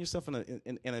you find yourself in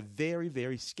a very,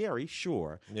 very scary,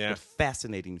 but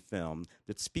fascinating film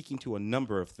that's speaking to a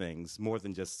number of things more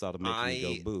than just sort of making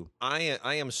you go boo. I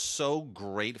am so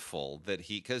grateful that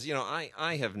because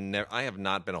I have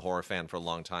not been a horror fan for a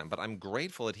long time, but I'm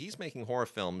grateful that he's making horror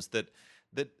films that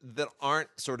aren't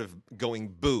sort of going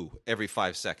boo every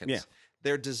 5 seconds. Yeah.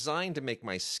 They're designed to make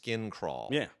my skin crawl.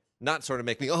 Yeah. Not sort of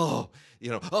make me,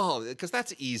 because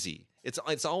that's easy.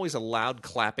 It's always a loud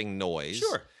clapping noise.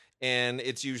 Sure. And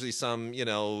it's usually something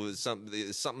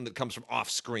that comes from off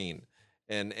screen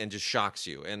and just shocks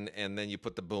you. And then you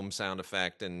put the boom sound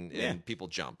effect and people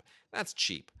jump. That's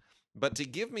cheap. But to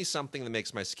give me something that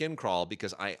makes my skin crawl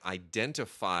because I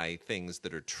identify things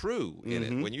that are true in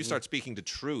it. When you start speaking to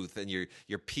truth and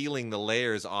you're peeling the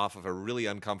layers off of a really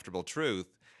uncomfortable truth,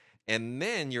 and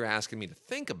then you're asking me to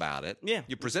think about it. Yeah.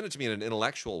 You present it to me in an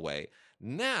intellectual way.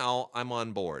 Now I'm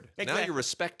on board. Exactly. Now you're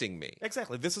respecting me.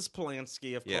 Exactly. This is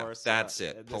Polanski, of course. That's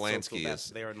it. Polanski is.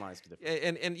 Therein lies the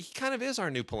difference. And he kind of is our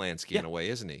new Polanski in a way,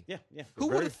 isn't he? Yeah. Who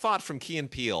would have thought from Key and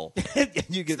Peele?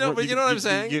 You know what I'm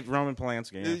saying? You get Roman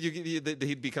Polanski. Yeah.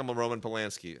 He'd become a Roman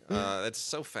Polanski. That's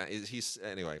so fast.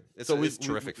 Anyway. It's a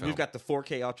terrific film. We've got the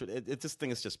 4K Ultra. This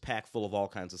thing is just packed full of all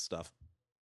kinds of stuff.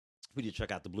 We need to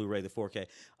check out the Blu-ray, the 4K.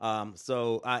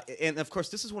 And of course,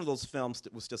 this is one of those films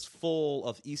that was just full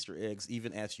of Easter eggs,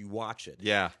 even as you watch it.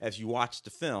 Yeah. As you watch the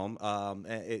film,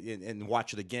 and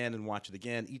watch it again and watch it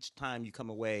again, each time you come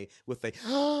away with a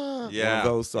one of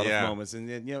those sort of moments, and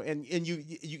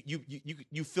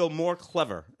you feel more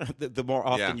clever the more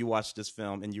often you watch this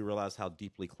film, and you realize how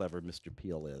deeply clever Mr.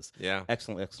 Peele is. Yeah.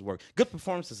 Excellent work. Good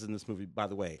performances in this movie, by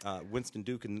the way. Winston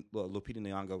Duke and Lupita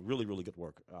Nyong'o, really, really good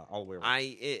work all the way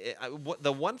around.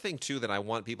 The one thing too that I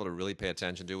want people to really pay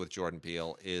attention to with Jordan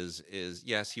Peele is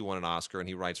yes, he won an Oscar and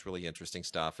he writes really interesting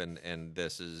stuff, and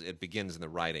it begins in the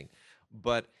writing,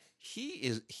 but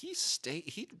he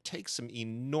takes some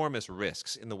enormous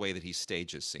risks in the way that he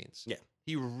stages scenes. Yeah,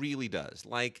 he really does.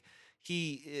 Like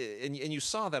and you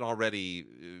saw that already,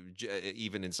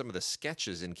 even in some of the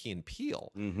sketches in Key and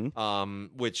Peele,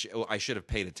 which I should have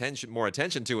paid more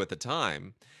attention to at the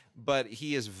time. But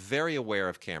he is very aware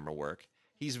of camera work.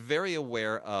 He's very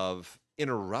aware of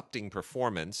interrupting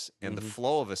performance and the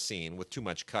flow of a scene with too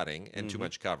much cutting and too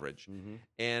much coverage.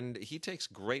 And he takes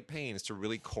great pains to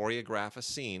really choreograph a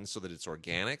scene so that it's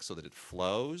organic, so that it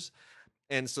flows.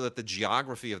 and so that the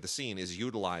geography of the scene is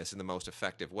utilized in the most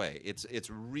effective way. It's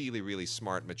really, really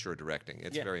smart, mature directing.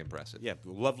 It's very impressive. Yeah,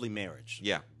 lovely marriage.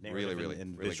 Yeah, Narrative really,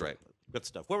 and really visual. great. Good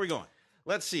stuff. Where are we going?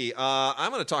 Let's see.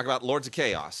 I'm going to talk about Lords of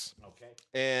Chaos. Okay.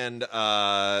 And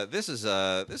this is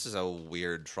a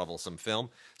weird, troublesome film.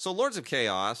 So, Lords of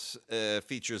Chaos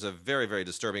features a very, very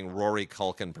disturbing Rory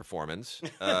Culkin performance.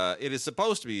 It is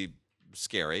supposed to be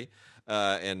scary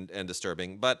and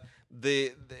disturbing, but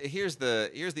here's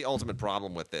the ultimate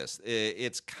problem with this.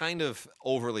 It's kind of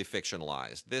overly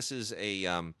fictionalized. This is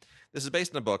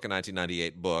based on a book, a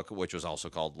 1998 book, which was also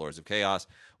called Lords of Chaos,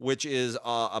 which is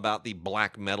about the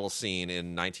black metal scene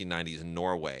in 1990s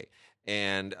Norway.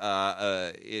 And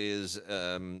it is,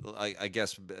 I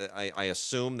guess, I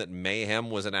assume that Mayhem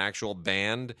was an actual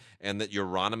band and that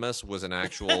Euronymous was an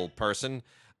actual person,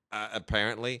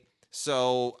 apparently.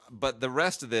 So, but the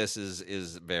rest of this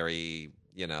is very,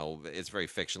 it's very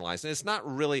fictionalized, and it's not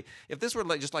really. If this were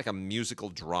just like a musical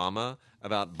drama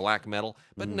about black metal,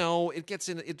 but no, it gets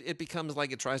in. It becomes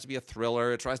like it tries to be a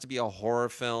thriller, it tries to be a horror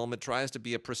film, it tries to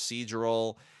be a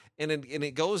procedural. And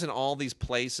it goes in all these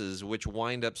places, which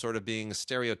wind up sort of being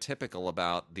stereotypical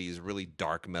about these really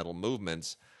dark metal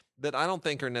movements that I don't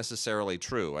think are necessarily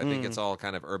true. I think it's all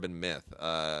kind of urban myth.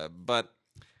 But,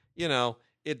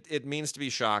 it means to be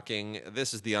shocking.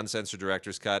 This is the uncensored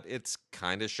director's cut. It's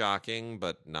kind of shocking,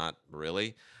 but not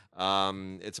really.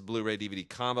 It's a Blu-ray DVD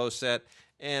combo set.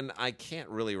 And I can't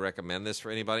really recommend this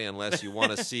for anybody unless you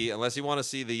want to see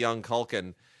the young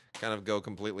Culkin kind of go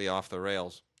completely off the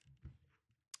rails.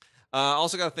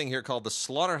 Also got a thing here called the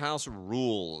Slaughterhouse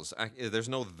Rules. There's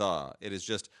no the. It is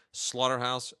just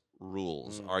Slaughterhouse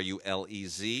Rules.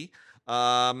 RULEZ.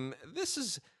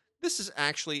 This is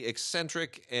actually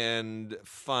eccentric and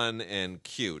fun and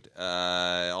cute,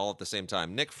 all at the same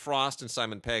time. Nick Frost and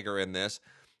Simon Pegg are in this.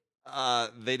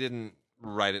 They didn't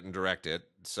write it and direct it,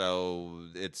 so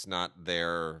it's not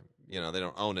their. They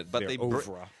don't own it, but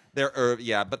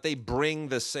but they bring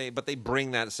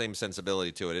that same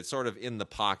sensibility to it. It's sort of in the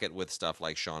pocket with stuff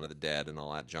like Shaun of the Dead and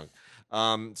all that junk.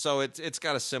 So it's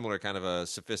got a similar kind of a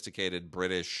sophisticated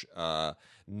British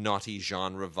naughty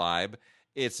genre vibe.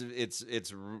 It's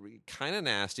kind of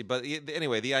nasty, but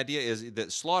anyway, the idea is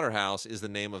that Slaughterhouse is the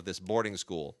name of this boarding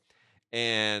school,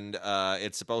 and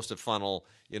it's supposed to funnel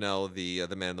the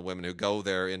men and the women who go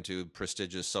there into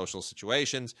prestigious social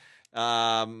situations.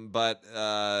 But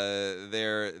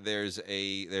there's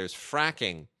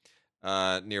fracking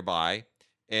nearby,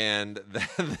 and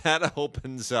that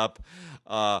opens up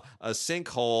a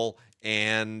sinkhole,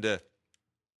 and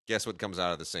guess what comes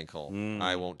out of the sinkhole?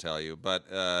 I won't tell you, but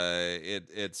it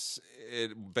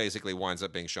basically winds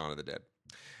up being Shaun of the Dead.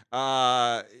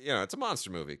 It's a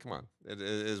monster movie. Come on, it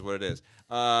is what it is.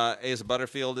 Asa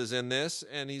Butterfield is in this,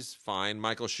 and he's fine.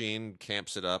 Michael Sheen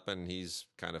camps it up, and he's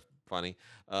kind of funny.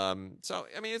 So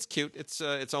I mean, it's cute.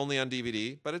 It's only on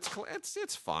DVD, but it's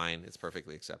fine. It's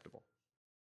perfectly acceptable.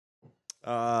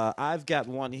 I've got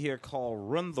one here called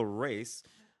Run the Race,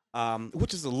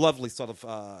 which is a lovely sort of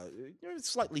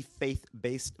slightly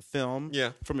faith-based film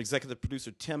from executive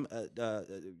producer Tim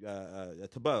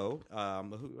Tebow,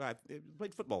 who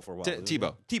played football for a while.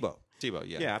 Tebow,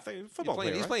 yeah. Yeah, football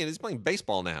player, he's playing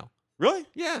baseball now. Really?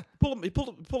 Yeah. He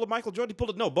pulled a Michael Jordan. He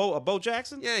pulled a Bo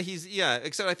Jackson. Yeah,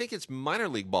 except I think it's minor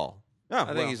league ball. Oh,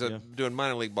 I think he's doing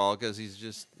minor league ball because he's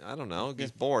just, I don't know,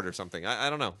 he's bored or something. I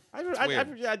don't know. I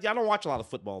don't watch a lot of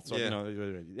football, so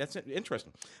that's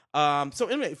interesting. So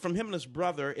anyway, from him and his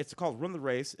brother, it's called Run the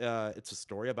Race. It's a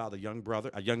story about a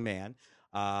young man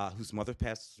whose mother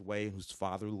passes away, and whose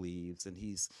father leaves, and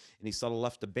he's sort of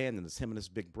left abandoned. It's him and his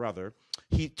big brother.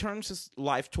 He turns his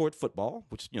life toward football,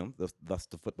 which thus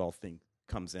the football thing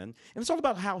comes in, and it's all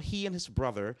about how he and his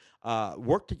brother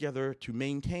work together to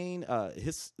maintain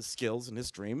his skills and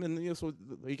his dream, and so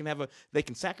they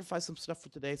can sacrifice some stuff for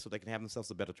today so they can have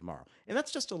themselves a better tomorrow. And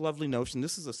that's just a lovely notion.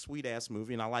 This is a sweet ass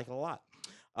movie, and I like it a lot.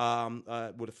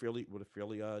 With a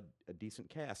fairly a decent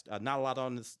cast. Not a lot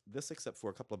on this except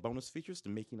for a couple of bonus features, the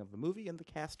making of the movie, and the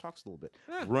cast talks a little bit.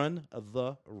 Run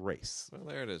the Race. Well,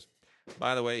 there it is.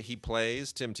 By the way, Tim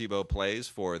Tebow plays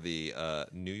for the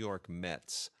New York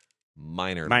Mets.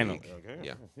 Minor league. Okay.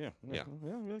 Yeah.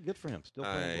 Good for him. Still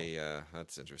playing.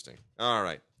 That's interesting. All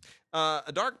right.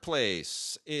 A Dark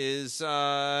Place is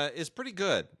pretty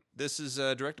good. This is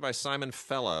directed by Simon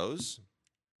Fellows,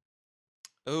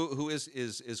 who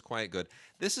is quite good.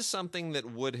 This is something that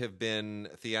would have been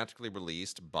theatrically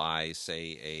released by,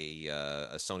 say,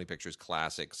 a Sony Pictures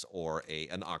Classics or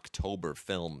an October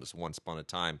Films once upon a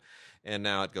time, and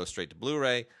now it goes straight to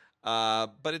Blu-ray.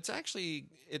 But it's actually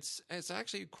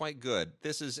quite good.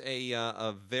 This is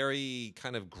a very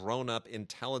kind of grown up,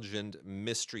 intelligent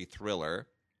mystery thriller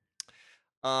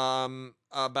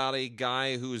about a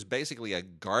guy who's basically a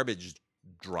garbage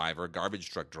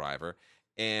truck driver,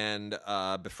 and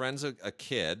befriends a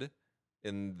kid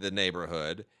in the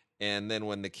neighborhood, and then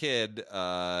when the kid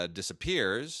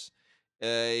disappears,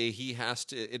 he has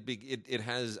to. It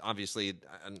has obviously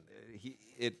he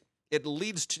it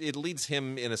leads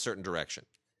him in a certain direction.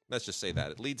 Let's just say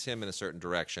that it leads him in a certain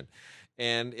direction,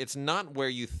 and it's not where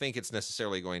you think it's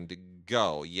necessarily going to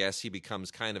go. Yes, he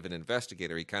becomes kind of an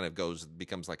investigator. He kind of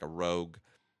becomes like a rogue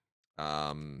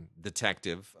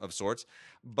detective of sorts,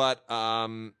 but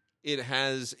it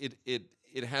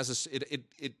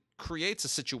creates a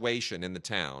situation in the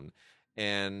town,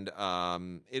 and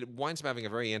it winds up having a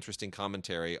very interesting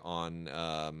commentary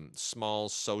on small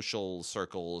social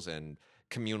circles and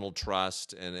communal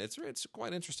trust, and it's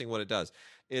quite interesting what it does.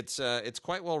 It's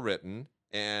quite well written,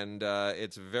 and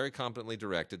it's very competently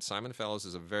directed. Simon Fellows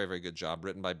does a very, very good job,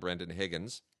 written by Brendan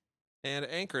Higgins and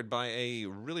anchored by a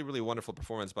really, really wonderful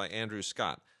performance by Andrew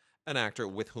Scott, an actor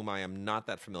with whom I am not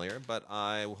that familiar, but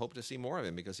I hope to see more of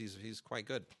him because he's quite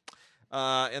good.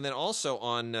 And then also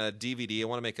on DVD, I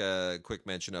want to make a quick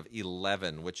mention of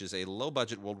 11, which is a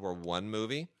low-budget World War I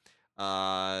movie,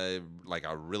 like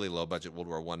a really low-budget World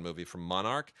War I movie from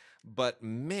Monarch. But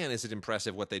man, is it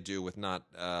impressive what they do with not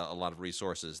a lot of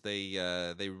resources.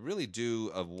 They really do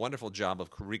a wonderful job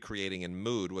of recreating in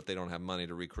mood what they don't have money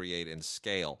to recreate in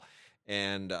scale.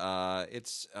 And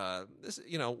it's this,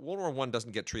 World War I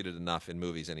doesn't get treated enough in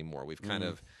movies anymore. We've kind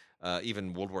of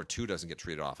even World War II doesn't get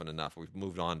treated often enough. We've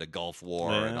moved on to Gulf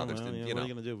War and others. What are you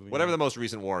gonna do? Whatever the most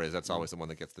recent war is, that's always the one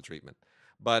that gets the treatment.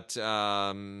 But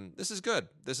this is good.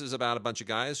 This is about a bunch of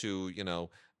guys who,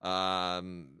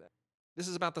 this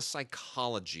is about the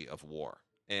psychology of war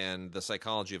and the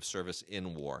psychology of service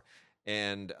in war.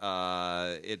 And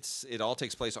it all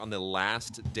takes place on the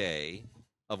last day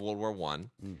of World War I.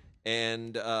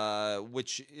 And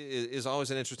which is always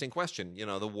an interesting question.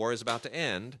 The war is about to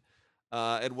end.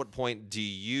 At what point do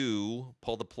you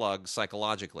pull the plug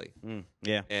psychologically?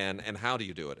 Yeah. And how do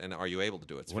you do it? And are you able to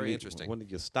do it? It's very interesting. When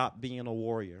did you stop being a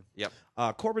warrior? Yep.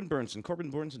 Corbin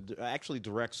Burnson actually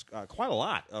directs quite a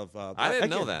lot of. I didn't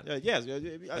know that. Yes.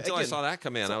 Until I saw that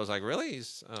come in, I was like, really?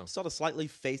 Sort of slightly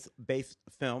faith-based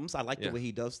films. I like the way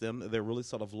he does them. They're really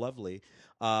sort of lovely.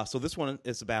 So this one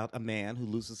is about a man who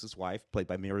loses his wife, played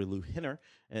by Mary Lou Henner,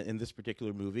 in this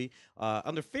particular movie,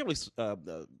 under fairly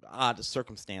odd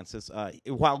circumstances.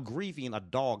 While grieving, a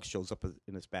dog shows up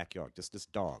in his backyard. Just this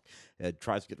dog.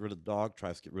 Tries to get rid of the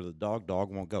dog.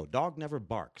 Dog won't go. Dog never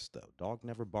barks, though. Dog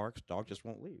never barks. Dog just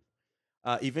won't leave.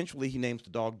 Eventually, he names the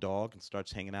dog Dog and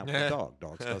starts hanging out with the dog.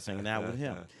 Dog starts hanging out with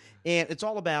him, and it's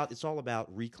all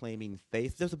about reclaiming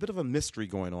faith. There's a bit of a mystery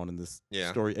going on in this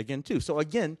story again too. So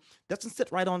again, doesn't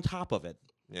sit right on top of it.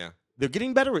 Yeah, they're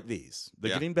getting better at these.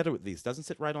 Doesn't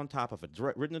sit right on top of it.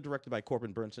 Written and directed by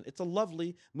Corbin Burnson. It's a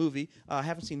lovely movie. I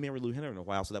haven't seen Mary Lou Henner in a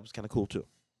while, so that was kind of cool too.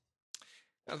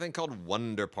 A thing called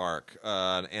Wonder Park,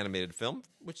 an animated film,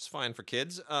 which is fine for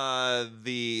kids.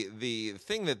 The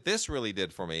thing that this really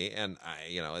did for me, and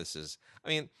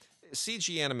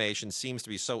CG animation seems to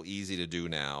be so easy to do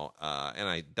now,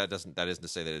 and that isn't to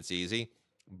say that it's easy,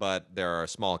 but there are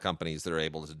small companies that are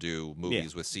able to do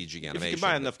movies with CG animation. If you can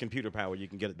buy enough computer power, you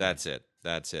can get it done.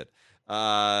 That's it.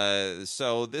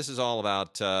 So this is all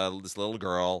about this little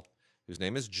girl whose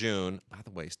name is June. By the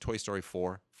way, Toy Story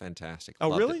 4, fantastic.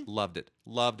 Oh, really? Loved it.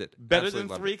 Better than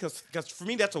 3? Because for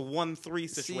me, that's a 1-3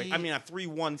 situation. A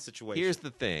 3-1 situation. Here's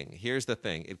the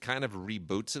thing. It kind of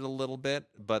reboots it a little bit,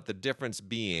 but the difference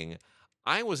being,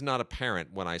 I was not a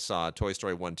parent when I saw Toy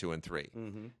Story 1, 2, and 3.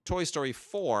 Mm-hmm. Toy Story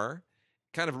 4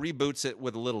 kind of reboots it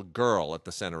with a little girl at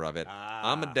the center of it.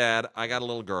 I'm a dad. I got a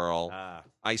little girl.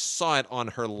 I saw it on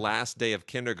her last day of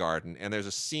kindergarten, and there's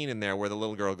a scene in there where the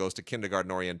little girl goes to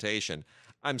kindergarten orientation.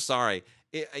 I'm sorry.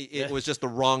 It was just the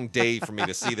wrong day for me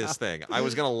to see this thing. I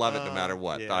was going to love it no matter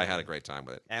what, but I had a great time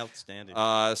with it. Outstanding.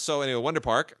 So anyway, Wonder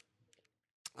Park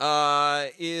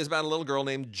is about a little girl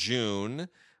named June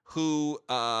who,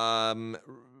 for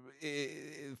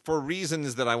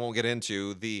reasons that I won't get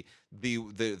into, the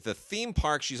theme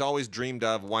park she's always dreamed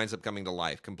of winds up coming to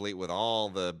life, complete with all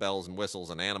the bells and whistles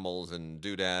and animals and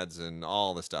doodads and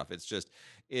all the stuff. And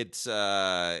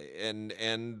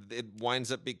it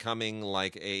winds up becoming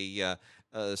like a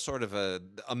sort of a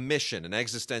mission, an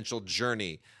existential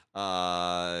journey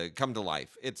come to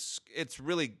life. It's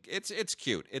really it's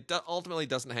cute. It ultimately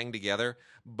doesn't hang together,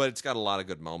 but it's got a lot of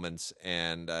good moments,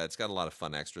 and it's got a lot of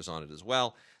fun extras on it as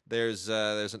well. There's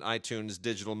an iTunes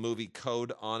digital movie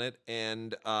code on it,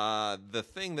 and the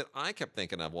thing that I kept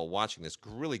thinking of while watching this,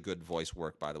 really good voice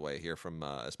work, by the way, here from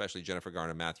especially Jennifer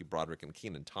Garner, Matthew Broderick, and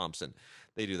Kenan Thompson.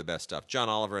 They do the best stuff. John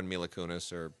Oliver and Mila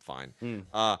Kunis are fine.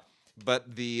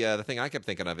 But the thing I kept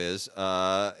thinking of is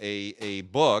a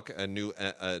book,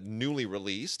 newly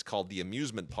released, called The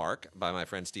Amusement Park by my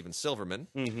friend Steven Silverman,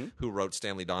 who wrote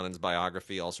Stanley Donen's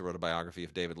biography, also wrote a biography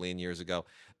of David Lean years ago.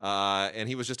 And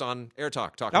he was just on Air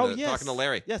Talk talking to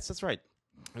Larry. Yes, that's right.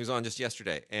 He was on just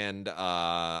yesterday, and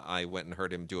I went and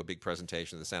heard him do a big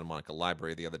presentation at the Santa Monica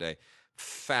Library the other day.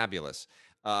 Fabulous.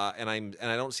 And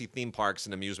I don't see theme parks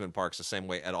and amusement parks the same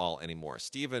way at all anymore.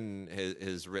 Stephen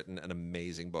has written an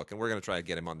amazing book, and we're going to try to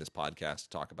get him on this podcast to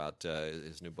talk about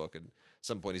his new book at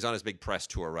some point. He's on his big press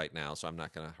tour right now, so I'm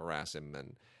not going to harass him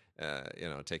and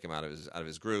take him out of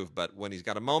his groove. But when he's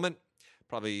got a moment,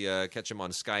 probably catch him on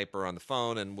Skype or on the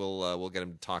phone, and we'll get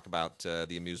him to talk about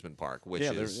the amusement park, which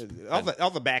is all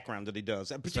the background that he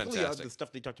does, particularly fantastic. The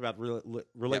stuff that he talked about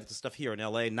related to stuff here in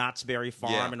L.A., Knott's Berry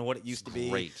Farm, and what it used to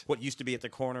be, what used to be at the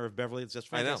corner of Beverly. It's just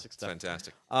fantastic stuff. It's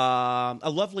fantastic. A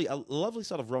lovely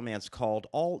sort of romance called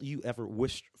All You Ever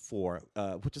Wished For,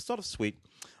 which is sort of sweet.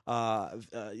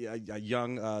 A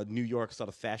young New York sort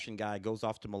of fashion guy goes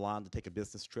off to Milan to take a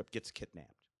business trip, gets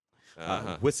kidnapped.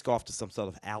 Whisk off to some sort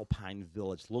of alpine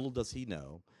village. Little does he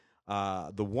know,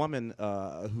 the woman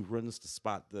who runs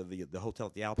the hotel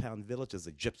at the alpine village is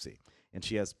a gypsy, and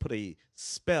she has put a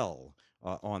spell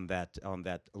on that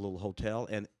little hotel.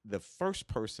 And the first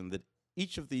person that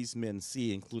each of these men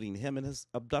see, including him and his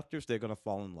abductors, they're going to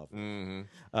fall in love with.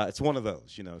 It's one of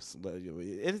those,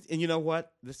 and you know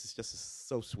what? This is just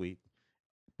so sweet.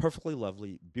 Perfectly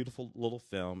lovely, beautiful little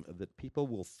film that people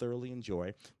will thoroughly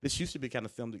enjoy. This used to be the kind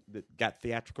of film that got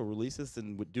theatrical releases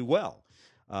and would do well.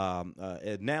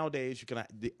 And nowadays,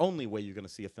 the only way you're going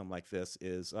to see a film like this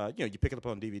is you pick it up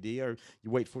on DVD or you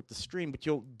wait for it to stream, but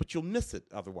you'll miss it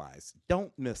otherwise.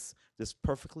 Don't miss this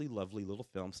perfectly lovely little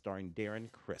film starring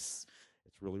Darren Criss.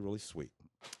 It's really, really sweet.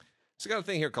 So we got a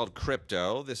thing here called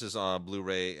Crypto. This is a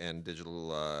Blu-ray and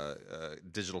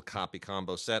digital copy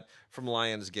combo set from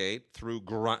Lionsgate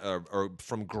or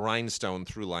from Grindstone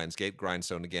through Lionsgate.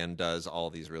 Grindstone again does all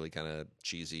these really kind of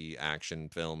cheesy action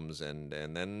films and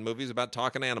then movies about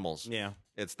talking animals. Yeah,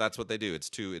 that's what they do. It's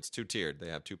two tiered. They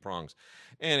have two prongs.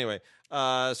 Anyway,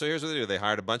 so here's what they do. They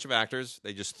hired a bunch of actors.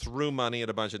 They just threw money at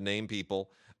a bunch of named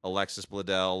people: Alexis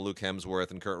Bledel, Luke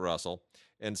Hemsworth, and Kurt Russell.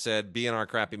 And said, be in our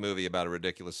crappy movie about a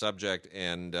ridiculous subject,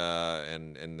 and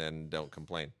then don't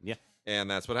complain. Yeah, and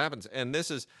that's what happens. And this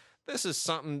is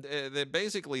something that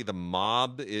basically the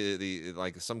mob,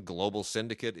 like some global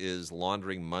syndicate, is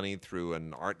laundering money through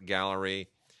an art gallery.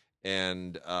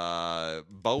 And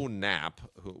Bo Knapp,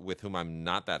 with whom I'm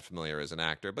not that familiar as an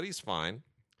actor, but he's fine.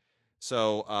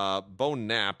 So Bo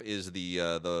Knapp is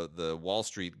the Wall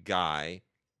Street guy.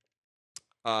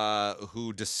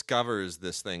 Who discovers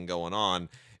this thing going on,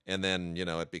 and then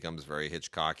it becomes very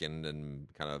Hitchcockian and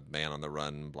kind of man on the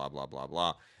run, blah blah blah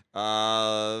blah.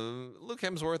 Luke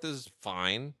Hemsworth is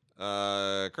fine.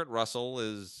 Kurt Russell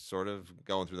is sort of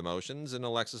going through the motions, and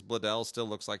Alexis Bledel still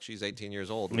looks like she's 18 years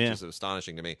old, which is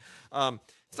astonishing to me.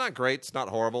 It's not great. It's not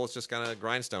horrible. It's just kind of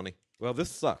grindstone-y. Well,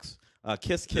 this sucks.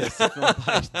 Kiss Kiss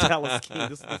by Dallas King.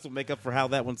 This will make up for how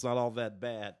that one's not all that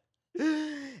bad.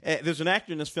 There's an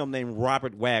actor in this film named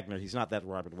Robert Wagner. He's not that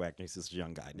Robert Wagner. He's this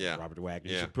young guy named Robert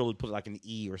Wagner. You should probably put like an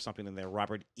E or something in there.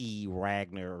 Robert E.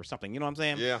 Wagner or something. You know what I'm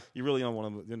saying? Yeah. You really don't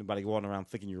want anybody going around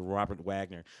thinking you're Robert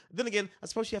Wagner. Then again, I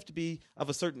suppose you have to be of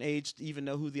a certain age to even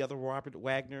know who the other Robert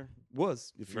Wagner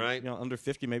was. If you're under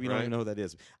 50, maybe you don't even know who that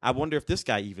is. I wonder if this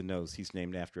guy even knows he's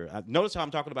named after. Notice how I'm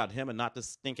talking about him and not the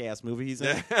stink-ass movie he's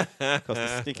in? Because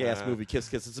the stink-ass movie, Kiss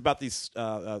Kiss, it's about these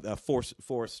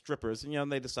four strippers,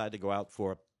 and they decide to go out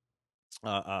for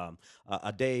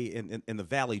a day in the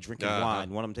valley drinking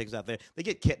wine. One of them takes out there. They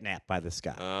get kidnapped by this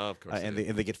guy. Of course, and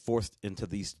they get forced into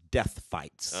these death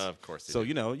fights. Of course. So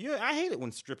I hate it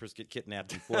when strippers get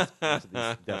kidnapped and forced into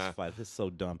these death fights. It's so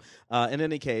dumb. In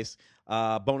any case,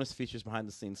 bonus features, behind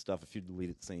the scenes stuff, a few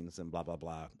deleted scenes, and blah blah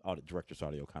blah. Director's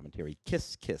audio commentary.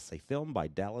 Kiss Kiss, a film by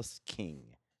Dallas King.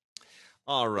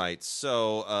 All right,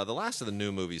 so the last of the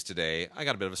new movies today, I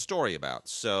got a bit of a story about.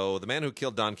 So, The Man Who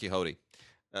Killed Don Quixote.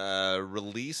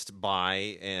 Released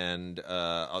by and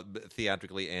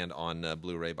theatrically and on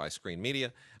Blu-ray by Screen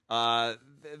Media.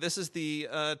 This is the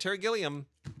Terry Gilliam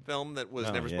film that was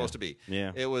never yeah. supposed to be.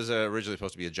 Yeah. It was originally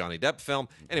supposed to be a Johnny Depp film.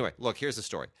 Anyway, look, here's the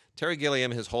story. Terry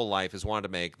Gilliam, his whole life, has wanted to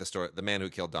make the story, The Man Who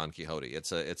Killed Don Quixote.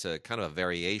 It's a kind of a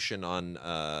variation on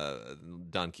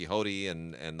Don Quixote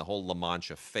and the whole La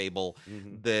Mancha fable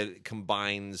that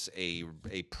combines a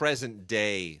present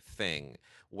day thing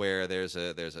where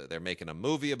they're making a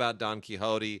movie about Don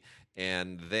Quixote,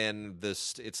 and then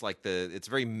it's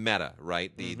very meta,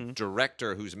 right? The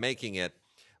director who's making it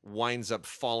winds up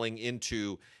falling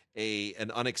into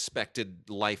an unexpected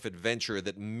life adventure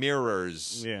that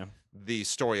mirrors the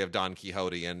story of Don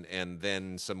Quixote, and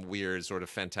then some weird sort of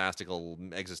fantastical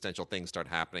existential things start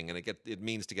happening, and it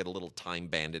means to get a little time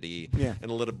bandity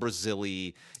and a little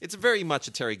Brazil-y. It's very much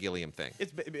a Terry Gilliam thing.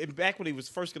 It's back when he was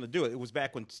first going to do it. It was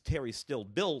back when Terry still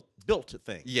built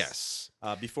things. Yes.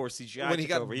 Before CGI when he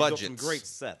got over. budgets. He built some great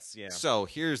sets. Yeah. So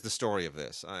here's the story of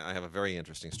this. I have a very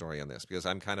interesting story on this because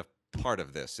I'm kind of part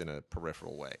of this in a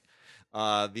peripheral way.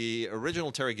 The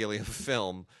original Terry Gilliam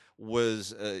film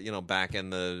was, back in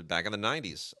the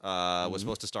 90s. Was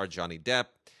supposed to star Johnny Depp,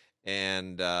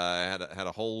 and had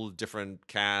a whole different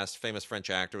cast. Famous French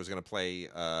actor was going to play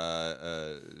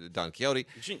Don Quixote.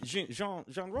 Jean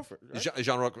Rochefort. Right?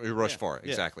 Jean Rochefort, Yeah.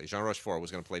 exactly. Jean Rochefort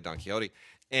was going to play Don Quixote,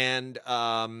 and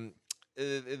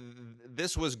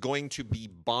this was going to be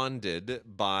bonded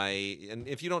by, and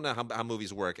if you don't know how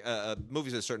movies work,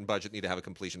 movies with a certain budget need to have a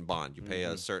completion bond. You pay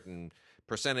a certain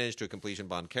percentage to a completion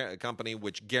bond company,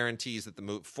 which guarantees that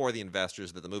for the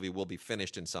investors that the movie will be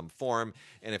finished in some form,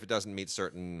 and if it doesn't meet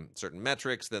certain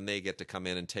metrics, then they get to come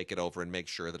in and take it over and make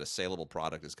sure that a saleable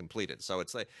product is completed. So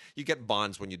it's like you get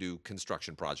bonds when you do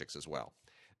construction projects as well.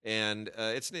 And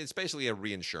it's basically a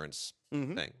reinsurance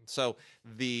thing. So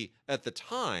at the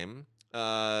time,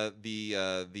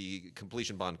 the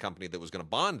completion bond company that was going to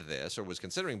bond this, or was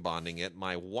considering bonding it,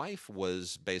 my wife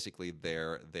was basically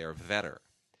their vetter.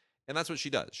 And that's what she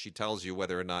does. She tells you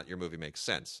whether or not your movie makes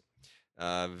sense.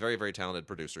 Very, very talented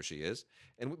producer she is.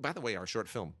 And by the way, our short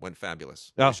film went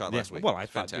fabulous. We shot last week. Well, I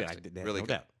thought, fantastic. I did really no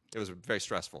good. doubt. It was very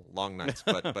stressful, long nights,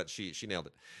 but she nailed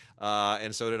it.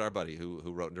 And so did our buddy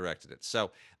who wrote and directed it.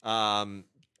 So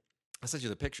I sent you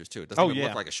the pictures too. It doesn't even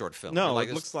look like a short film. No,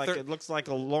 it looks like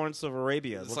a Lawrence of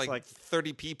Arabia. It looks looks like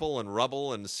 30 people and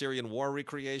rubble and Syrian war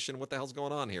recreation. What the hell's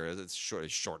going on here? It's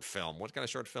short film. What kind of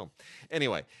short film?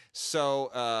 Anyway,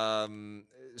 so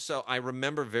I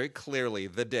remember very clearly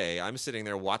the day I'm sitting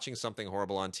there watching something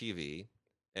horrible on TV,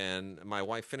 and my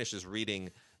wife finishes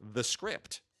reading the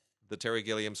script, the Terry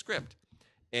Gilliam script,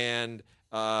 and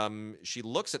she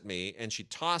looks at me and she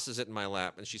tosses it in my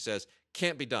lap and she says,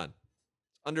 "Can't be done.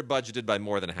 Under budgeted by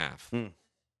more than half.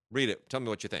 Read it. Tell me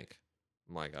what you think."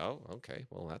 I'm like, "Oh, okay.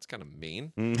 Well, that's kind of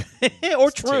mean." Or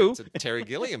true. It's a Terry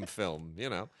Gilliam film,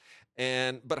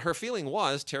 but her feeling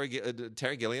was Terry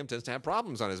Gilliam tends to have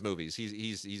problems on his movies.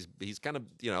 He's kind of,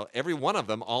 every one of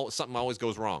them, something always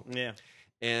goes wrong. Yeah.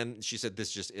 And she said,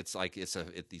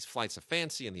 these flights of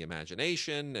fancy and the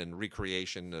imagination and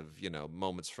recreation of,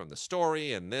 moments from the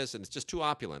story and this, and it's just too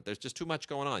opulent. There's just too much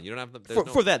going on. You don't have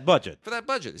for that budget. For that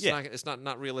budget. It's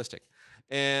not realistic.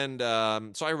 And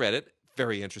so I read it.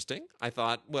 Very interesting. I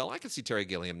thought, well, I could see Terry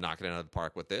Gilliam knocking it out of the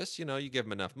park with this. You give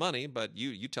him enough money, but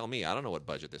you tell me. I don't know what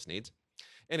budget this needs.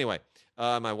 Anyway,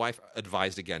 my wife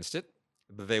advised against it.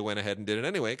 They went ahead and did it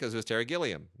anyway because it was Terry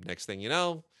Gilliam. Next thing you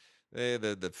know,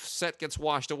 the set gets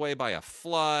washed away by a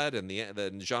flood, and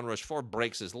the Jean Rochefort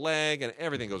breaks his leg, and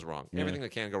everything goes wrong. Yeah. Everything that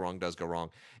can go wrong does go wrong,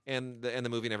 and the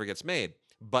movie never gets made.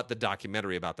 But the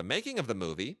documentary about the making of the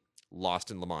movie,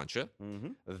 Lost in La Mancha,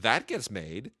 that gets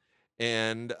made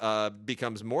and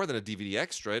becomes more than a DVD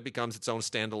extra. It becomes its own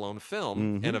standalone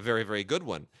film, and a very, very good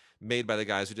one, made by the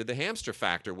guys who did The Hamster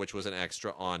Factor, which was an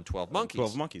extra on 12 Monkeys.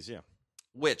 12 Monkeys, yeah.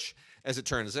 Which, as it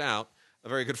turns out, a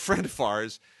very good friend of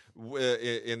ours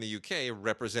in the UK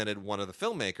represented one of the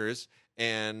filmmakers,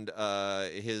 and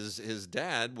his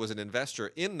dad was an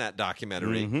investor in that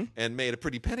documentary and made a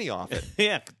pretty penny off it.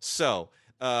 Yeah. So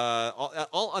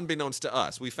all unbeknownst to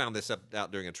us, we found this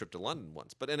out during a trip to London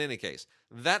once. But in any case,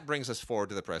 that brings us forward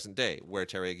to the present day, where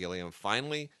Terry Gilliam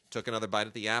finally took another bite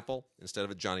at the apple. Instead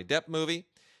of a Johnny Depp movie,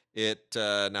 it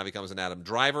now becomes an Adam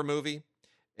Driver movie.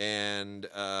 And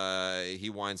he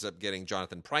winds up getting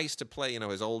Jonathan Pryce to play,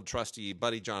 his old trusty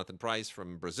buddy Jonathan Pryce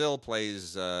from Brazil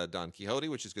plays Don Quixote,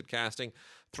 which is good casting.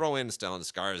 Throw in Stellan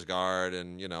Skarsgård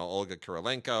and, Olga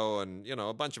Kurylenko and,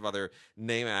 a bunch of other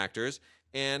name actors.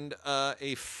 And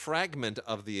a fragment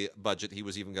of the budget he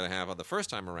was even going to have on the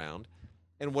first time around.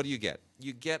 And what do you get?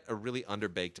 You get a really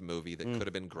underbaked movie that could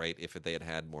have been great if they had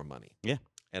had more money. Yeah.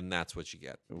 And that's what you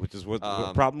get. Which is what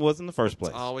the problem was in the first place.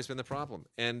 It's always been the problem.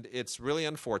 And it's really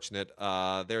unfortunate.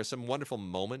 There are some wonderful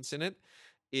moments in it.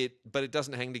 but it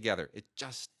doesn't hang together. It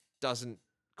just doesn't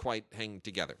quite hang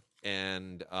together.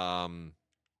 And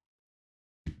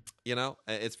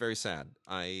it's very sad.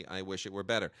 I wish it were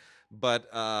better. But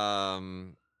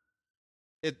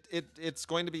it's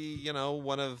going to be,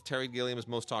 one of Terry Gilliam's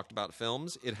most talked about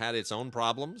films. It had its own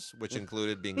problems, which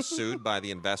included being sued by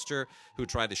the investor who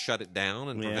tried to shut it down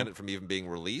and prevent it from even being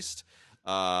released,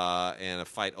 and a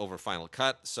fight over Final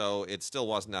Cut. So it still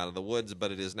wasn't out of the woods,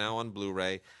 but it is now on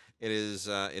Blu-ray. It is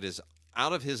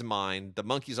out of his mind. The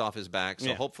monkey's off his back.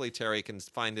 So hopefully Terry can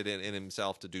find it in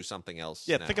himself to do something else.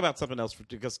 Yeah, think about something else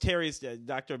because Terry's the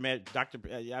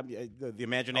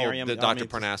Imaginarium. Dr.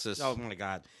 Parnassus. Oh my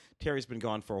God, Terry's been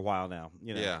gone for a while now.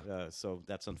 So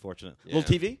that's unfortunate. Yeah.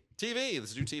 Little TV.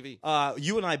 Let's do TV.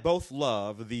 You and I both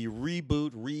love the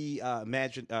reboot,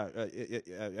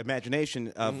 imagination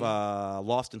of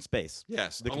Lost in Space.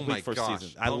 Yes, the complete first season.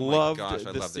 I loved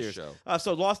love this this show.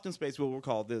 So Lost in Space, we'll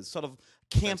recall the sort of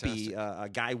campy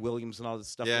Guy Williams and all this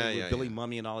stuff with Billy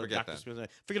Mummy and all that. Forget Dr. that. Smith.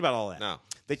 Forget about all that. No.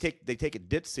 They take it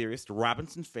dead serious. The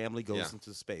Robinson family goes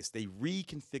into space. They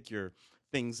reconfigure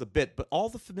things a bit, but all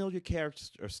the familiar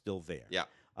characters are still there. Yeah.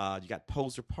 You got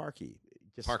Poser Parky.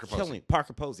 Just Parker killing Posey. it.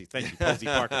 Parker Posey. Thank you, Posey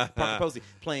Parker. Parker Posey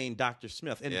playing Dr.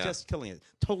 Smith and just killing it.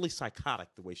 Totally psychotic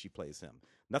the way she plays him.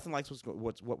 Nothing like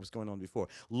what was going on before.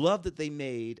 Love that they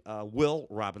made Will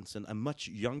Robinson a much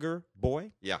younger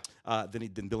boy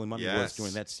than Billy Mummy was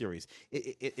during that series.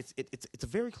 It's a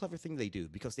very clever thing they do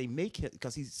because they make him,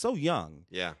 because he's so young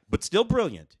but still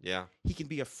brilliant. Yeah. He can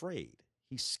be afraid.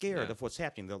 He's scared of what's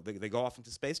happening. They go off into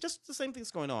space. Just the same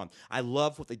thing's going on. I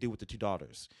love what they do with the two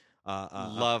daughters.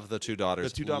 Love the two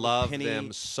daughters. Love Penny,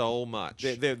 them so much.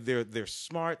 They're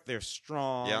smart. They're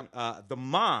strong. Yep. The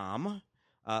mom,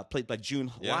 played by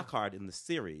June Lockhart in the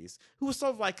series, who was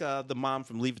sort of like the mom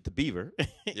from Leave It to Beaver.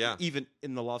 Even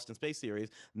in the Lost in Space series,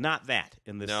 not that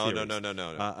in this series.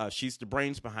 No. She's the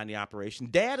brains behind the operation.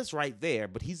 Dad is right there,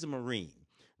 but he's a Marine.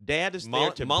 Dad is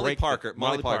there to Molly break Parker.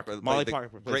 Molly Parker, plays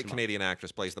great the Canadian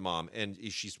actress, plays the mom, and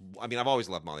she's. I mean, I've always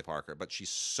loved Molly Parker, but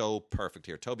she's so perfect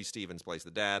here. Toby Stevens plays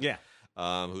the dad.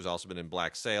 Who's also been in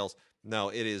Black Sails. No,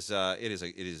 it is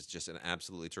just an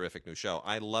absolutely terrific new show.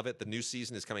 I love it. The new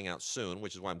season is coming out soon,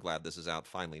 which is why I'm glad this is out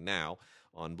finally now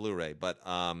on Blu-ray. But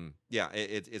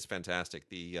it's fantastic.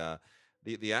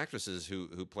 The actresses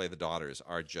who play the daughters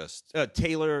are just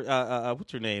Taylor.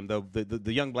 What's her name? The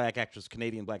young black actress,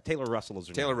 Canadian black. Taylor Russell is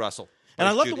her name. Taylor Russell. And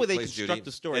I love the way they construct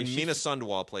the story. And Mina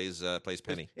Sundwall plays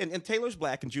Penny. And Taylor's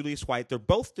black and Julius White. They're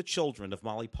both the children of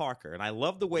Molly Parker, and I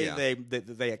love the way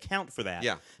they account for that.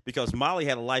 Because Molly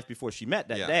had a life before she met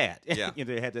that dad.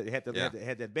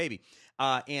 Had that baby.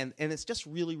 And it's just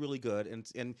really, really good.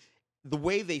 And the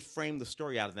way they frame the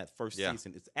story out in that first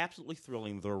season, it's absolutely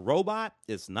thrilling. The robot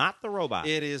is not the robot.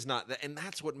 It is not, and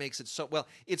that's what makes it so well.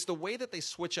 It's the way that they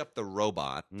switch up the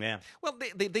robot. Yeah. Well,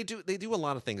 they do a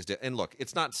lot of things. And look,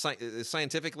 it's not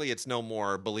scientifically, it's no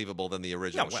more believable than the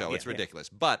original show. It's ridiculous,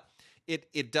 but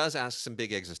it does ask some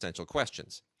big existential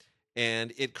questions,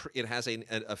 and it has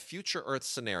a future Earth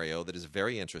scenario that is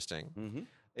very interesting. Mm-hmm.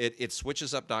 It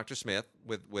switches up Dr. Smith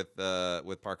with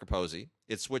Parker Posey.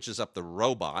 It switches up the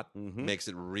robot, makes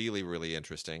it really, really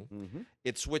interesting.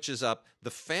 It switches up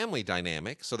the family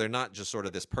dynamic, so they're not just sort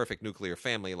of this perfect nuclear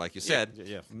family, like you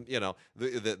said. You know,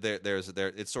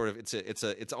 it's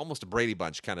almost a Brady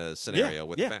Bunch kind of scenario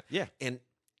with the family. And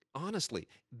honestly,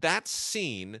 that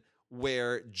scene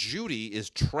where Judy is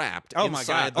trapped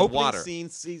inside the water. Opening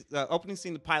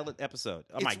scene, the pilot episode.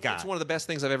 My God. It's one of the best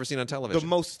things I've ever seen on television. The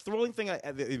most thrilling thing,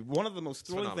 one of the most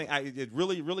thrilling things, it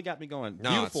really, really got me going.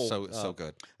 No, beautiful. It's so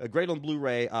good. Great on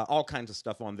Blu-ray, all kinds of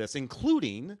stuff on this,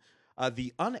 including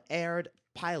the unaired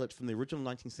pilot from the original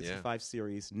 1965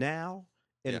 series, now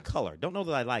in color. Don't know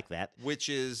that I like that. Which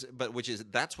is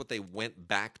that's what they went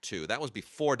back to. That was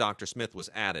before Dr. Smith was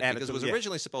added because it was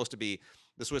originally supposed to be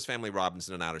the Swiss Family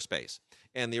Robinson in outer space.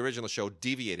 And the original show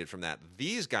deviated from that.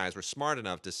 These guys were smart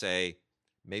enough to say,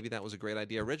 maybe that was a great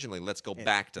idea originally. Let's go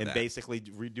back to that. And basically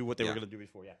redo what they were going to do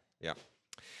before,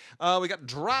 we got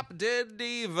Drop Dead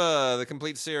Diva, the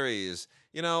complete series.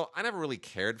 You know, I never really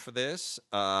cared for this.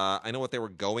 I know what they were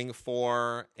going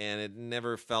for, and it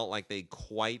never felt like they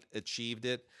quite achieved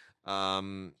it.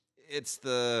 It's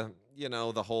the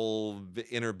whole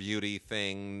inner beauty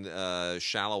thing,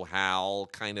 Shallow Hal,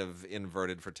 kind of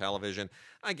inverted for television.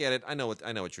 I get it. I know what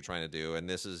you're trying to do, and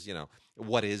this is,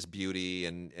 what is beauty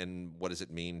and what does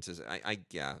it mean to?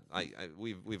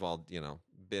 We've all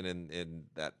been in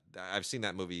that. I've seen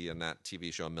that movie and that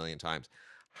TV show a million times.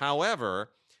 However,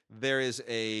 there is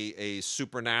a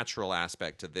supernatural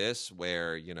aspect to this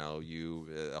where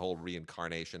a whole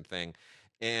reincarnation thing,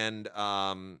 and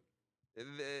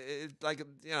like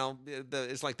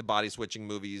it's like the body switching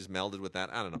movies melded with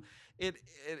that. I don't know.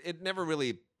 It never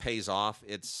really pays off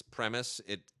its premise.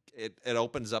 It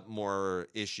opens up more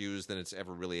issues than it's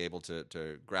ever really able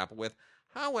to grapple with.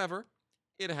 However,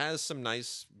 it has some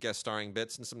nice guest starring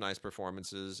bits and some nice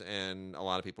performances, and a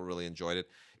lot of people really enjoyed it.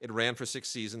 It ran for 6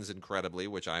 seasons incredibly,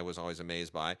 which I was always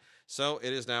amazed by. So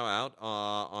it is now out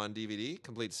on DVD,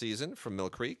 complete season from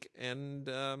Mill Creek, and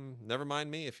never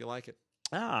mind me if you like it.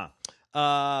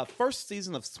 First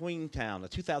season of Swingtown, a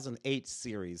 2008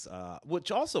 series,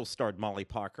 which also starred Molly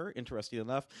Parker. Interesting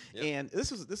enough, yep. And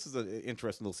this is an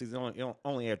interesting little season.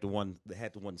 Only had the one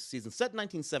season, set in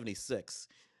 1976.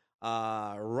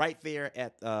 Right there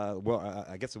at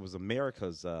I guess it was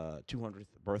America's 200th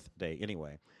birthday.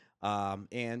 Anyway,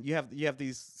 and you have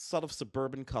these sort of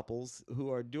suburban couples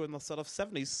who are doing the sort of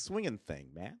 70s swinging thing,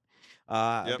 man.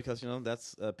 Yep. Because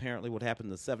that's apparently what happened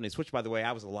in the 70s. Which, by the way,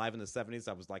 I was alive in the 70s.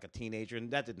 I was like a teenager,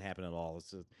 and that didn't happen at all.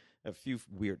 It's a few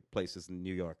weird places in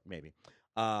New York, maybe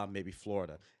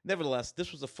Florida. Nevertheless,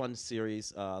 this was a fun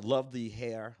series. Loved the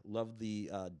hair, loved the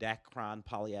Dacron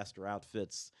polyester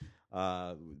outfits.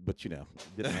 But didn't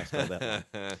last all that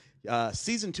long.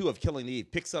 Season 2 of Killing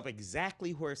Eve picks up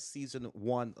exactly where season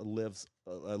 1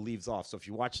 leaves off. So if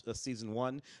you watch season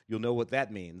 1, you'll know what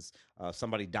that means.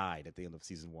 Somebody died at the end of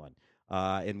season 1.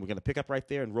 And we're going to pick up right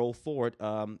there and roll forward.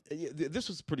 This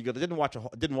was pretty good. I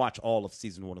didn't watch all of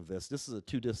season 1 of this. This is a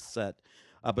 2-disc set.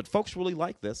 But folks really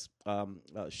like this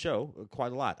show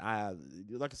quite a lot.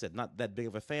 Like I said, not that big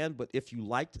of a fan, but if you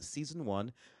liked season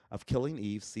 1 of Killing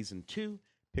Eve, season 2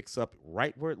 picks up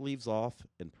right where it leaves off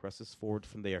and presses forward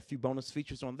from there. A few bonus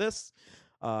features on this,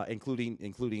 including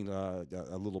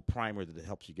a little primer that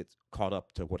helps you get caught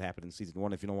up to what happened in season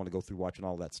 1 if you don't want to go through watching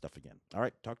all that stuff again. All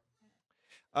right, talk.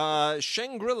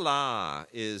 Shangri-La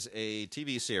is a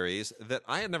TV series that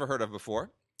I had never heard of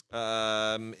before.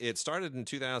 It started in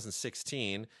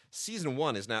 2016. Season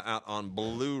 1 is now out on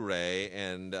Blu-ray,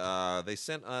 and they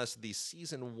sent us the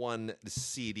season 1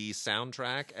 CD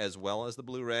soundtrack as well as the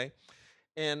Blu-ray.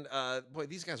 And boy,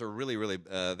 these guys are really, really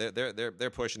they're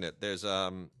pushing it. There's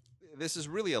this is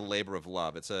really a labor of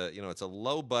love. It's a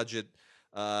low budget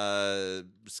kind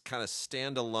of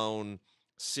standalone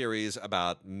series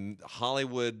about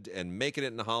Hollywood and making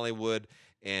it in Hollywood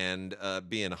and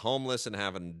being homeless and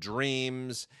having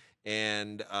dreams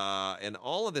and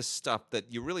all of this stuff that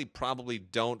you really probably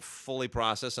don't fully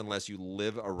process unless you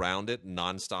live around it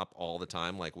nonstop all the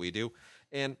time like we do.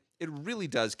 And it really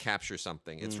does capture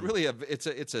something. It's really it's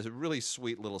a really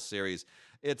sweet little series.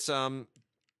 It's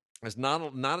there's not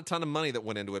a ton of money that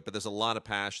went into it, but there's a lot of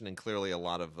passion and clearly a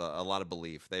lot of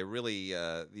belief. They really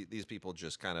these people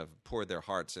just kind of poured their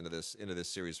hearts into this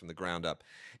series from the ground up,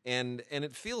 and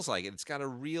it feels like it. It's got a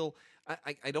real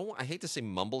I hate to say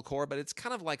mumblecore, but it's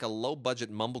kind of like a low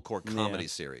budget mumblecore comedy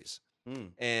series.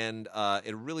 And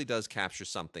it really does capture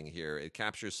something here. It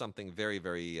captures something very,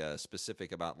 very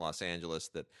specific about Los Angeles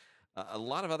that a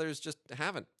lot of others just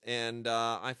haven't. And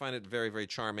I find it very, very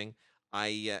charming.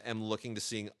 I am looking to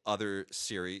seeing other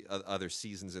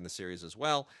seasons in the series as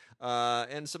well,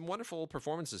 and some wonderful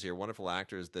performances here. Wonderful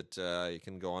actors that you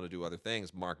can go on to do other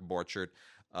things. Mark Borchardt,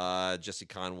 Jesse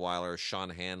Conweiler, Sean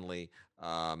Hanley,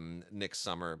 Nick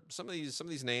Summer. Some of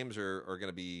these names are going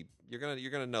to be you're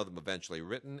gonna know them eventually.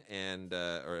 Written and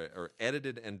or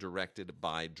edited and directed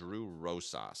by Drew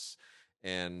Rosas.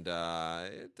 And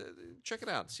check it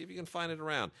out. See if you can find it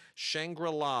around.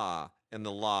 Shangri-La, and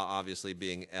the law obviously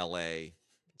being L.A.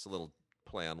 It's a little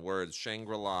play on words.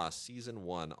 Shangri-La Season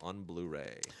 1 on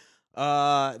Blu-ray.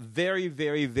 Very,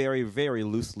 very, very, very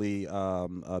loosely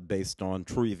based on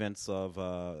true events of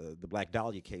the Black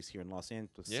Dahlia case here in Los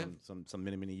Angeles some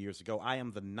many, many years ago. I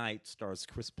Am the Night stars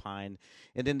Chris Pine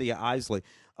and India Isley.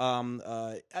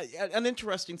 An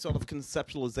interesting sort of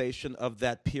conceptualization of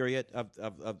that period, of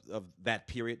that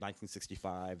period,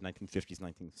 1965, 1950s,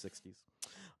 1960s.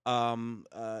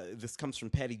 This comes from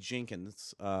Patty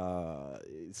Jenkins,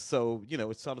 so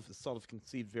it's sort of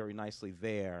conceived very nicely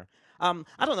there. I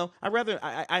don't know.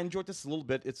 I enjoyed this a little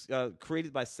bit. It's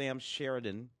created by Sam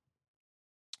Sheridan,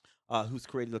 who's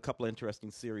created a couple of interesting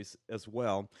series as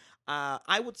well.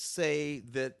 I would say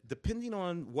that depending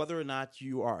on whether or not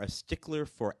you are a stickler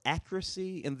for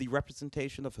accuracy in the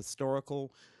representation of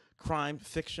historical crime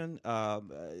fiction,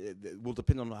 it will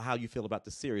depend on how you feel about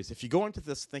the series. If you go into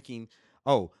this thinking,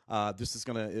 this is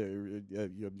going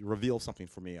to reveal something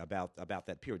for me about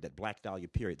that period, that Black Dahlia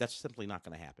period, that's simply not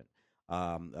going to happen.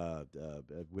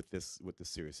 With this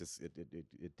series,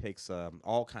 it takes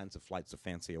all kinds of flights of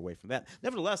fancy away from that.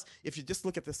 Nevertheless, if you just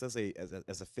look at this as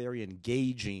a very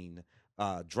engaging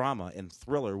drama and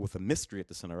thriller with a mystery at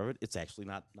the center of it, it's actually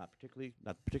not particularly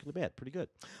bad. Pretty good.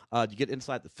 You get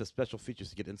inside the special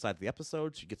features. You get inside the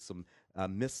episodes. You get some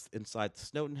myths inside the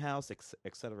Snowden house,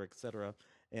 et cetera, et cetera.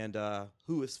 And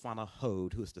who is Fauna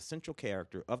Hode, who is the central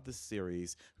character of the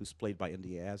series, who's played by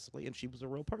India Asley, and she was a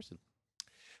real person.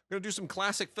 We're gonna do some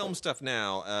classic film stuff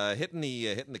now. Hitting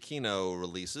the Kino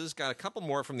releases. Got a couple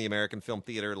more from the American Film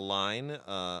Theater line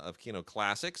of Kino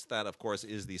classics. That, of course,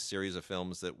 is the series of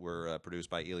films that were produced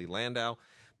by Ely Landau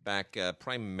back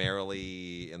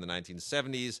primarily in the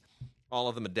 1970s. All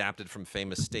of them adapted from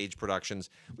famous stage productions.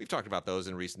 We've talked about those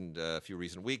in few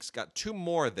recent weeks. Got two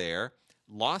more there.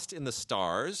 Lost in the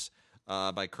Stars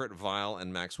by Kurt Weill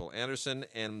and Maxwell Anderson,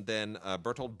 and then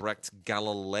Bertolt Brecht's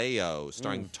Galileo,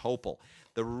 starring Topol.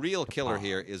 The real killer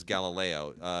here is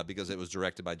Galileo because it was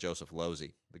directed by Joseph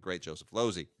Losey, the great Joseph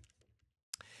Losey.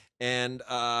 And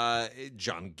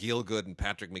John Gielgud and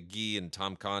Patrick McGee and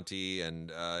Tom Conti,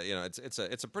 and it's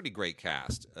a pretty great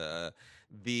cast. But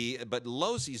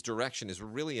Losey's direction is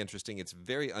really interesting. It's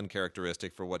very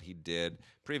uncharacteristic for what he did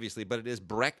previously, but it is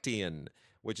Brechtian,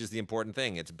 which is the important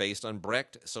thing. It's based on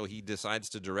Brecht, so he decides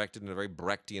to direct it in a very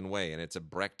Brechtian way, and it's a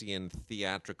Brechtian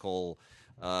theatrical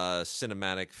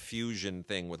cinematic fusion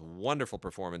thing with wonderful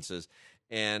performances.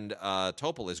 And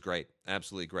Topol is great,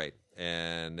 absolutely great,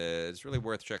 and it's really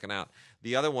worth checking out.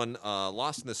 The other one,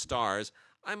 Lost in the Stars,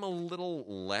 I'm a little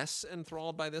less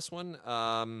enthralled by this one,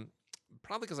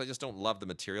 probably because I just don't love the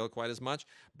material quite as much.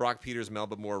 Brock Peters,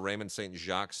 Melba Moore, Raymond St.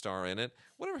 Jacques star in it.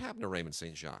 Whatever happened to Raymond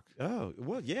St. Jacques? Oh,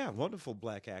 well, yeah, wonderful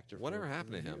black actor. Whatever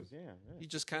happened to him? Yeah. He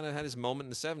just kind of had his moment in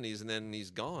the 70s, and then he's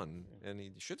gone, and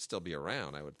he should still be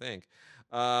around, I would think.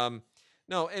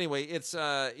 No, anyway, it's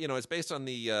it's based on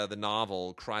the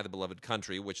novel Cry the Beloved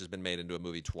Country, which has been made into a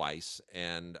movie twice,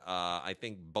 and I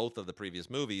think both of the previous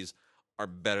movies are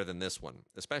better than this one,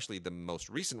 especially the most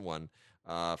recent one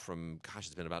from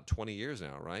it's been about 20 years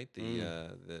now, right?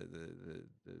 The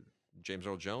James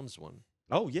Earl Jones one.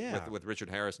 Oh yeah, with Richard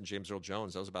Harris and James Earl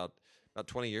Jones. That was about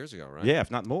 20 years ago, right? Yeah,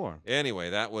 if not more. Anyway,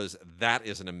 that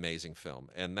is an amazing film,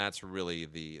 and that's really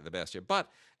the best here. But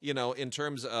in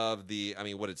terms of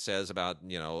what it says about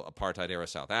apartheid era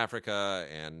South Africa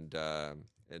and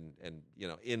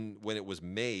when it was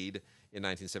made in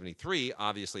 1973,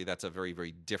 obviously that's a very,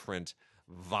 very different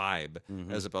vibe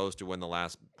as opposed to when the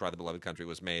last Cry the Beloved Country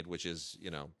was made, which is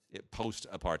post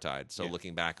apartheid. So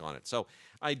looking back on it, so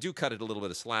I do cut it a little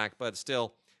bit of slack, but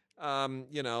still. Brock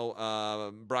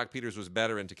Peters was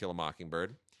better in To Kill a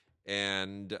Mockingbird,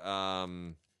 and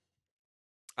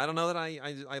I don't know that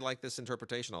I like this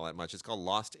interpretation all that much. It's called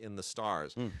Lost in the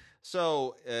Stars.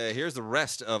 So here's the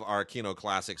rest of our Kino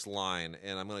Classics line,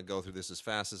 and I'm going to go through this as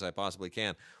fast as I possibly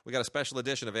can. We got a special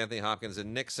edition of Anthony Hopkins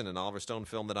and Nixon, an Oliver Stone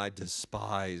film that I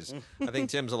despise. I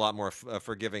think Tim's a lot more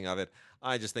forgiving of it.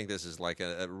 I just think this is like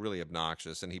a really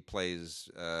obnoxious, and he plays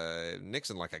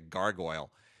Nixon like a gargoyle.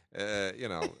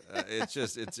 It's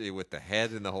with the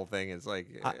head and the whole thing. It's like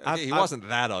he wasn't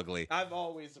that ugly. I've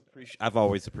always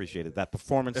appreciated that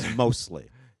performance mostly.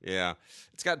 Yeah,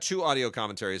 it's got 2 audio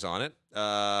commentaries on it.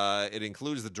 It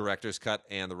includes the director's cut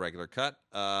and the regular cut.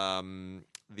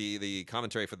 The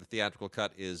commentary for the theatrical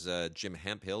cut is Jim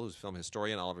Hemphill, who's a film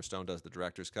historian. Oliver Stone does the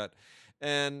director's cut.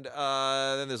 And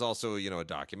then there's also, a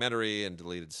documentary and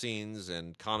deleted scenes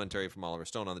and commentary from Oliver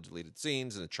Stone on the deleted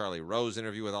scenes and a Charlie Rose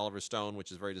interview with Oliver Stone,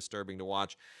 which is very disturbing to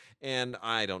watch. And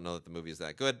I don't know that the movie is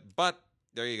that good, but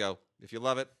there you go. If you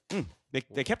love it.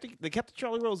 They kept the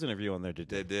Charlie Rose interview on there, did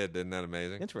they? They did. Isn't that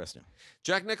amazing? Interesting.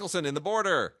 Jack Nicholson in The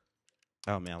Border.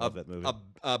 Oh, man, I love that movie.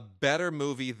 A better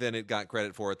movie than it got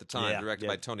credit for at the time. Yeah, directed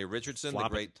by Tony Richardson. Flop the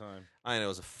great at the time. I know it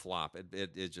was a flop.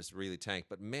 It just really tanked.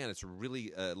 But man, it's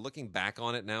really looking back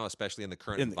on it now, especially in the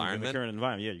current environment. In the current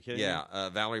environment, yeah, you kidding? Yeah,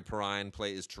 Valerie Perrine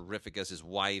is terrific as his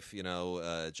wife.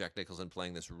 Jack Nicholson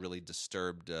playing this really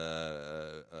disturbed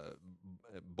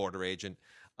border agent.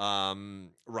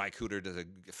 Ry Cooder does a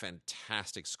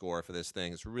fantastic score for this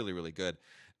thing. It's really, really good.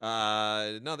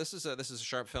 No, this is a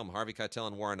sharp film. Harvey Keitel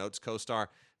and Warren Oates co-star.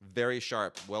 Very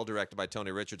sharp. Well directed by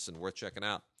Tony Richardson. Worth checking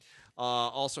out.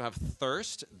 Also have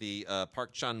Thirst, the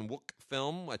Park Chan-wook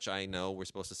film, which I know we're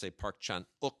supposed to say Park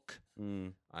Chan-wook.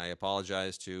 I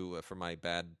apologize for my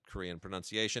bad Korean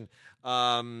pronunciation.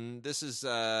 This is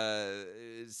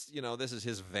this is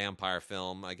his vampire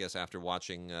film. I guess after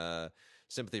watching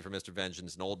Sympathy for Mr.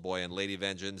 Vengeance and Old Boy and Lady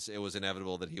Vengeance, it was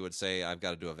inevitable that he would say, I've got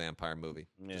to do a vampire movie,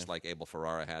 just like Abel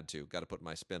Ferrara had to. Got to put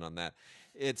my spin on that.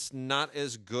 It's not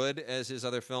as good as his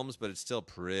other films, but it's still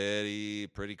pretty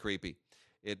creepy.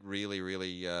 It really,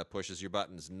 really pushes your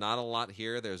buttons. Not a lot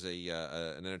here. There's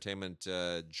an entertainment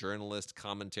journalist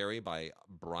commentary by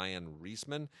Brian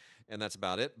Reisman, and that's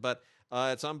about it. But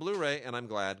it's on Blu-ray, and I'm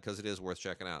glad because it is worth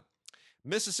checking out.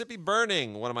 Mississippi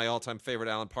Burning, one of my all-time favorite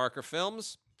Alan Parker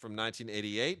films from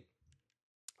 1988.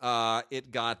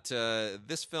 It got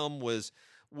this film was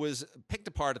picked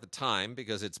apart at the time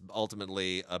because it's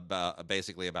ultimately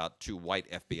basically about two white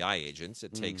FBI agents.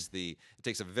 It takes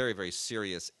a very, very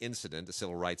serious incident, a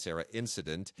civil rights era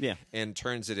incident, and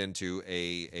turns it into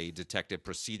a detective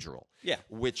procedural.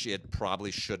 Which it probably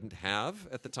shouldn't have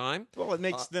at the time. Well, it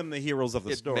makes them the heroes of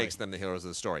the story. It makes them the heroes of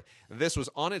the story. This was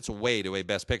on its way to a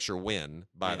Best Picture win,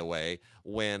 by the way,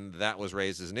 when that was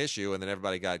raised as an issue, and then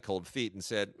everybody got cold feet and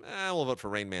said, we'll vote for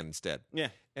Rain Man instead.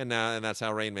 And that's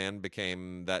how Rain Man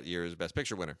became that year's Best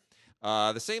Picture winner.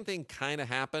 The same thing kind of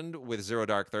happened with Zero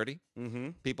Dark 30.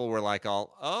 People were like,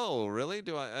 "Oh, really?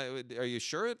 Are you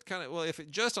sure?" It kind of if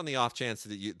just on the off chance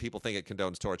that people think it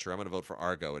condones torture, I'm going to vote for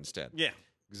Argo instead.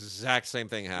 Exact same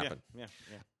thing happened.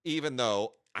 Even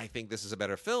though I think this is a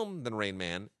better film than Rain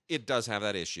Man, it does have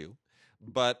that issue.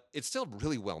 But it's still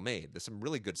really well made. There's some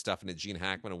really good stuff in it. Gene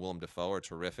Hackman and Willem Dafoe are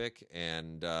terrific,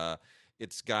 and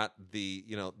it's got the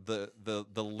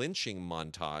lynching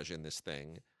montage in this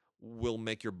thing will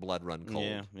make your blood run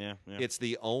cold. It's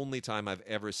the only time I've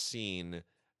ever seen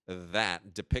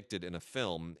that depicted in a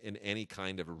film in any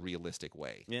kind of a realistic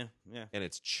way. And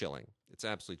it's chilling. It's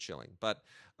absolutely chilling. But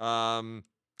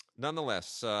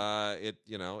nonetheless,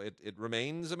 it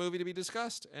remains a movie to be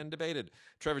discussed and debated.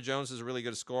 Trevor Jones has a really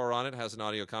good score on it. Has an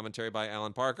audio commentary by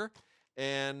Alan Parker,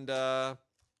 and there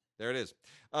it is.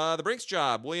 The Brinks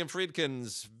Job, William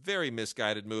Friedkin's very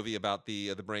misguided movie about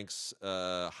the Brinks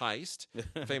heist,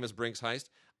 famous Brinks heist.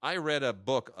 I read a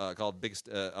book called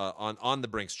on the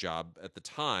Brinks Job at the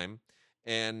time,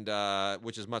 and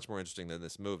which is much more interesting than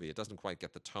this movie. It doesn't quite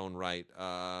get the tone right.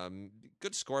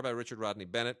 Good score by Richard Rodney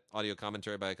Bennett. Audio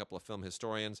commentary by a couple of film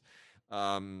historians.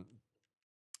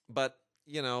 But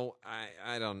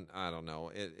I don't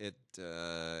know. It's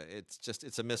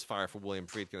a misfire for William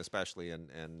Friedkin especially,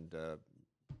 and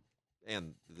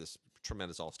this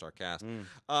tremendous all-star cast.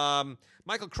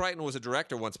 Michael Crichton was a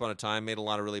director once upon a time, made a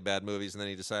lot of really bad movies, and then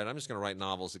he decided, I'm just going to write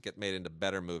novels that get made into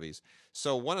better movies.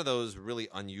 So one of those really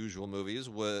unusual movies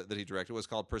that he directed was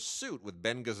called Pursuit with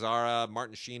Ben Gazzara,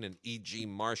 Martin Sheen, and E.G.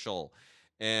 Marshall.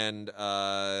 And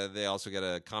they also get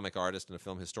a comic artist and a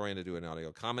film historian to do an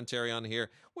audio commentary on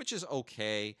here, which is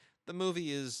okay. The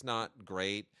movie is not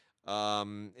great.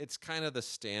 It's kind of the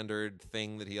standard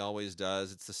thing that he always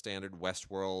does. It's the standard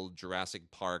Westworld, Jurassic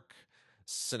Park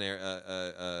scenario,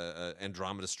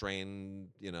 Andromeda strain.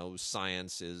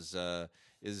 Science is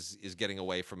getting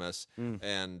away from us,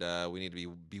 and we need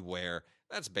to beware.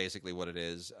 That's basically what it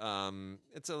is.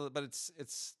 It's all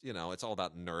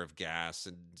about nerve gas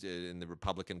and in the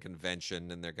Republican convention,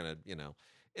 and they're gonna,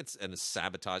 it's a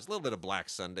sabotage. A little bit of Black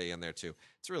Sunday in there too.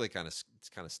 It's really kind of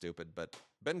stupid, but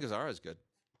Ben Gazzara is good.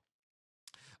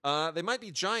 They Might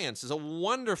Be Giants is a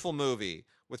wonderful movie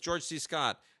with George C.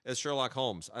 Scott as Sherlock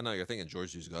Holmes. I know you're thinking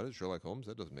George C. Scott as Sherlock Holmes.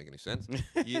 That doesn't make any sense.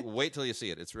 You wait till you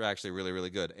see it. It's actually really, really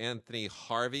good. Anthony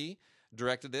Harvey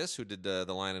directed this, who did The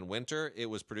Lion in Winter. It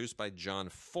was produced by John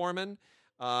Foreman.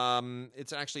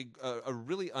 It's actually a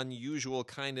really unusual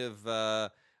kind of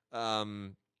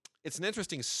it's an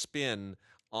interesting spin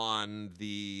on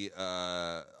the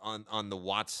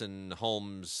Watson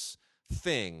Holmes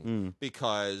thing,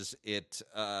 because it's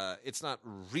not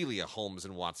really a Holmes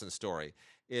and Watson story.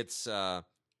 It's about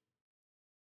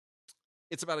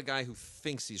a guy who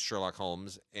thinks he's Sherlock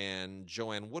Holmes, and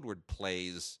Joanne Woodward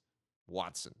plays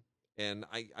Watson. And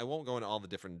I won't go into all the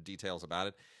different details about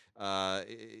it.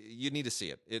 You need to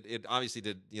see it. It obviously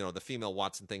did, the female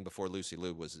Watson thing before Lucy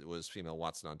Liu was female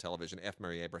Watson on television. F.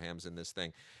 Mary Abraham's in this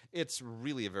thing. It's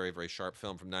really a very, very sharp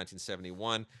film from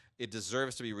 1971. It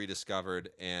deserves to be rediscovered,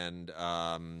 and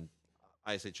I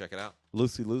say check it out.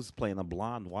 Lucy Liu's playing a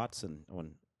blonde Watson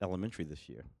on Elementary this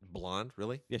year. Blonde,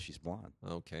 really? Yeah, she's blonde.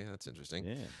 Okay, that's interesting.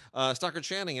 Yeah. Stockard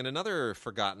Channing in another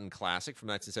forgotten classic from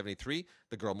 1973,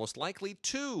 The Girl Most Likely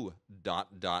to ...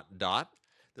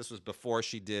 This was before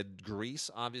she did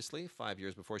Grease, obviously, 5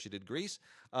 years before she did Grease.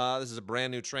 This is a brand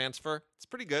new transfer. It's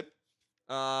pretty good.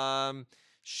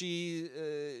 She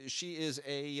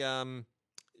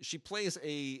plays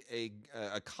a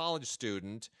college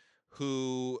student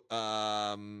who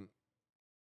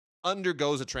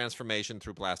undergoes a transformation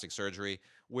through plastic surgery,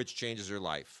 which changes her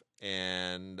life.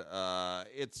 And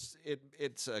it's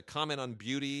a comment on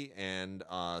beauty and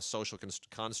social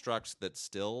constructs that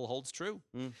still holds true.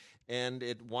 And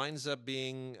it winds up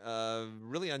being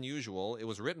really unusual. It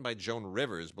was written by Joan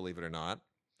Rivers, believe it or not.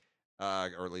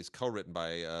 or at least co-written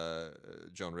by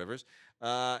Joan Rivers.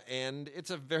 And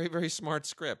it's a very, very smart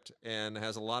script and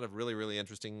has a lot of really, really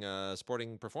interesting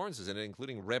sporting performances in it,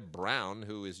 including Reb Brown,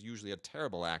 who is usually a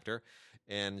terrible actor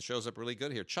and shows up really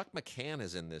good here. Chuck McCann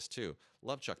is in this too.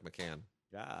 Love Chuck McCann.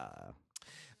 Yeah.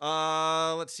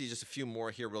 Let's see, just a few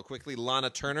more here real quickly. Lana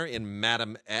Turner in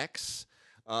Madam X.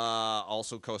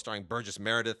 Also co-starring Burgess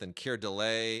Meredith and Keir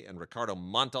Dullea and Ricardo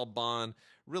Montalban.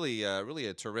 Really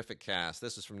a terrific cast.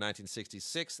 This is from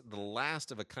 1966, the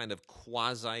last of a kind of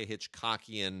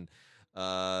quasi-Hitchcockian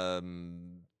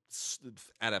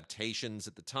adaptations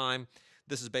at the time.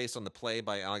 This is based on the play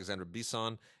by Alexandre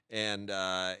Bisson, and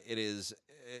it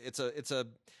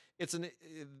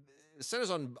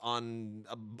centers on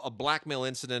a blackmail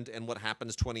incident and what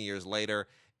happens 20 years later.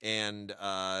 And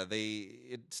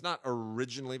it's not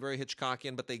originally very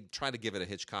Hitchcockian, but they try to give it a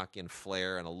Hitchcockian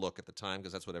flair and a look at the time,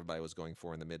 because that's what everybody was going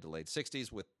for in the mid to late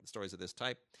 60s with stories of this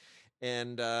type.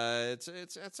 And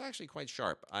it's actually quite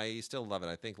sharp. I still love it.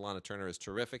 I think Lana Turner is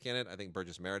terrific in it. I think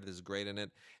Burgess Meredith is great in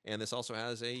it. And this also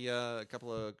has a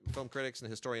couple of film critics and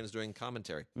historians doing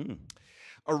commentary.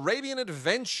 Arabian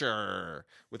Adventure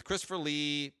with Christopher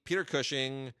Lee, Peter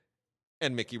Cushing,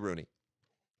 and Mickey Rooney.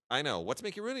 I know. What's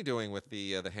Mickey Rooney doing with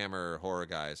the Hammer horror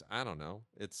guys? I don't know.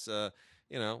 It's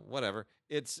whatever.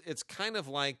 It's kind of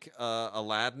like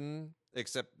Aladdin,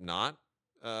 except not,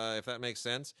 if that makes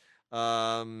sense.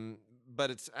 But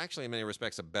it's actually in many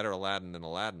respects a better Aladdin than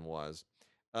Aladdin was.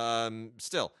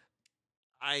 Still,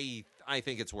 I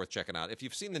think it's worth checking out. If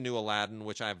you've seen the new Aladdin,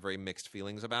 which I have very mixed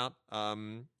feelings about,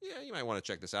 you might want to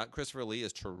check this out. Christopher Lee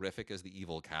is terrific as the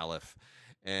evil caliph.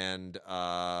 And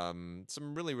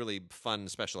some really, really fun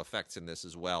special effects in this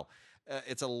as well.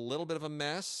 It's a little bit of a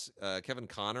mess. Kevin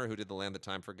Connor, who did The Land That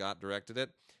Time Forgot, directed it,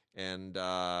 and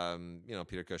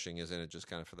Peter Cushing is in it just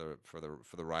kind of for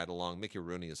the ride along. Mickey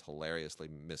Rooney is hilariously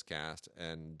miscast,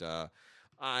 and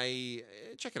I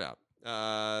check it out.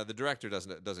 The director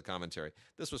does a commentary.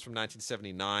 This was from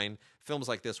 1979. Films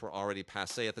like this were already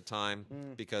passé at the time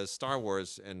because Star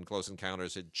Wars and Close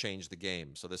Encounters had changed the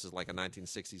game. So this is like a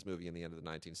 1960s movie in the end of the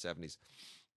 1970s.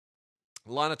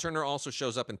 Lana Turner also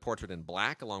shows up in Portrait in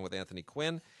Black along with Anthony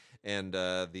Quinn and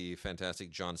the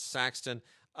fantastic John Saxon.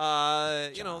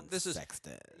 This is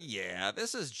Sexton. Yeah,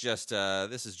 this is just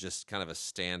kind of a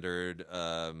standard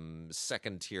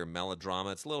second tier melodrama.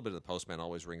 It's a little bit of The Postman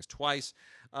Always Rings Twice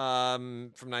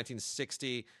from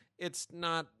 1960. It's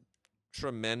not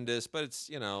tremendous, but it's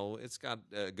got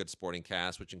a good sporting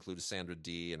cast, which includes Sandra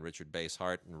Dee and Richard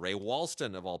Basehart and Ray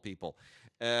Walston of all people.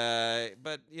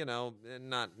 But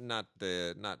not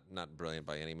brilliant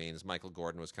by any means. Michael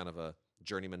Gordon was kind of a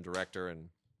journeyman director, and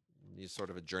he's sort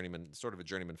of a journeyman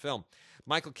film.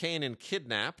 Michael Caine in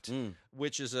Kidnapped,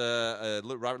 which is a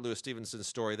Robert Louis Stevenson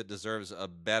story that deserves a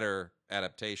better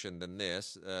adaptation than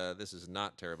this. This is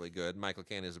not terribly good. Michael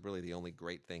Caine is really the only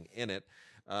great thing in it.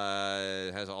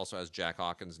 It also has Jack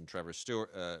Hawkins and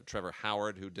Trevor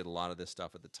Howard, who did a lot of this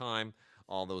stuff at the time.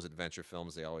 All those adventure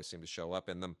films, they always seem to show up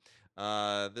in them.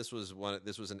 This was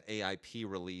an AIP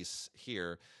release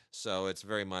here, so it's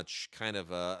very much kind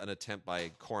of an attempt by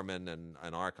Corman and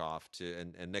Arkoff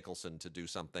and Nicholson to do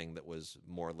something that was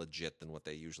more legit than what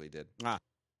they usually did.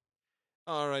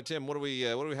 All right, Tim. What do we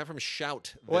have from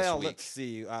Shout this week? Let's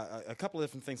see. A couple of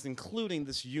different things, including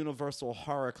this Universal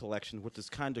Horror Collection, which is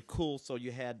kind of cool. So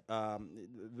you had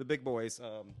the big boys.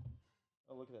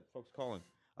 Look at that, folks calling.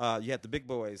 You had the big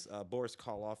boys, Boris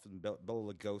Karloff and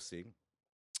Bela Lugosi,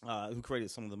 who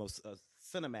created some of the most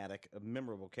cinematic,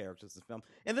 memorable characters in the film.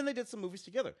 And then they did some movies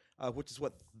together, which is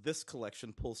what this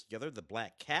collection pulls together. The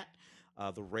Black Cat,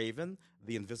 The Raven,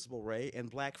 The Invisible Ray,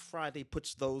 and Black Friday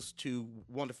puts those two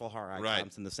wonderful horror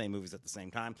icons in the same movies at the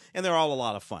same time. And they're all a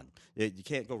lot of fun. You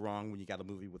can't go wrong when you got a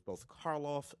movie with both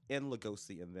Karloff and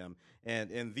Lugosi in them.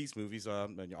 And these movies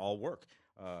all work.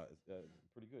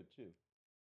 Pretty good, too.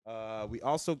 We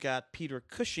also got Peter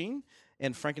Cushing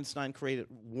and Frankenstein Created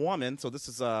Woman. So this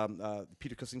is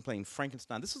Peter Cushing playing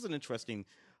Frankenstein. This is an interesting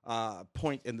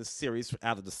point in the series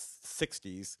out of the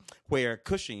 60s where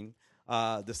Cushing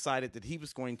decided that he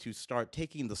was going to start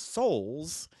taking the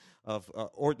souls of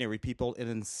ordinary people and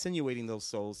insinuating those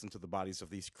souls into the bodies of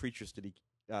these creatures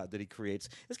that he creates.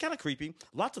 It's kind of creepy.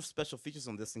 Lots of special features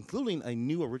on this, including a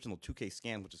new original 2K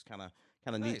scan, which is kind of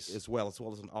nice. neat as well as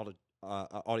an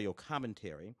audio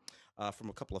commentary. from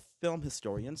a couple of film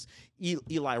historians.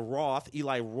 Eli Roth.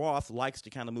 Eli Roth likes the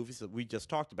kind of movies that we just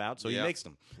talked about, so he makes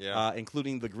them,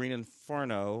 including The Green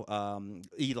Inferno.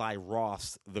 Eli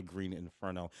Roth's The Green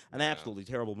Inferno, an absolutely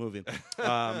terrible movie,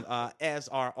 as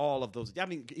are all of those. I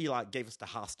mean, Eli gave us the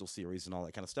Hostel series and all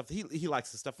that kind of stuff. He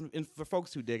likes the stuff, and for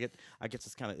folks who dig it, I guess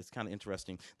it's kind of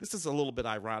interesting. This is a little bit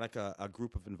ironic. A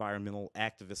group of environmental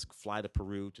activists fly to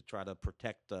Peru to try to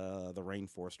protect the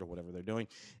rainforest or whatever they're doing,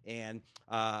 and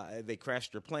they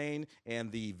crashed their plane,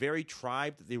 and the very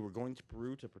tribe that they were going to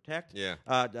Peru to protect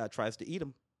tries to eat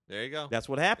them. There you go. That's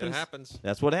what happens. It happens.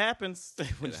 That's what happens.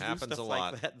 It happens a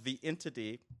lot. Like that. The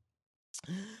Entity.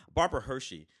 Barbara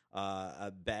Hershey,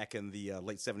 back in the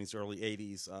late 70s, early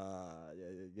 80s,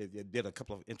 did a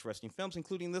couple of interesting films,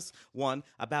 including this one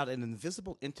about an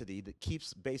invisible entity that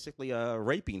keeps basically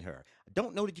raping her. I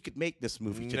don't know that you could make this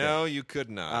movie today. No, you could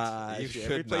not.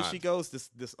 Every place she goes,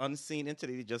 this unseen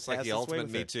entity just has like the ultimate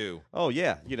Me Too. Oh,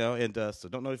 yeah, and so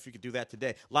don't know if you could do that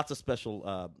today. Lots of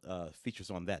special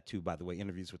features on that, too, by the way.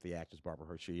 Interviews with the actors, Barbara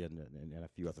Hershey and a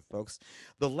few other folks.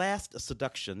 The Last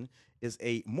Seduction is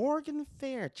a Morgan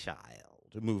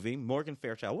Fairchild movie. Morgan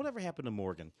Fairchild. Whatever happened to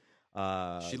Morgan?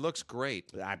 She looks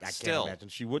great. I can't imagine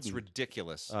she wouldn't. It's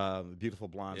ridiculous. Beautiful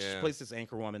blonde. She plays this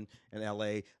anchor woman in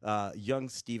L.A. Young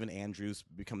Stephen Andrews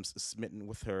becomes smitten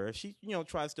with her. She,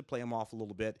 tries to play him off a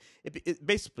little bit. It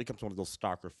basically becomes one of those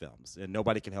stalker films, and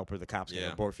nobody can help her. The cops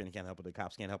can't. Her boyfriend can't help her. The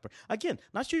cops can't help her. Again,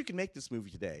 not sure you can make this movie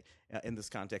today in this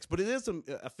context, but it is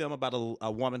a film about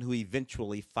a woman who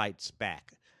eventually fights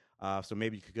back. So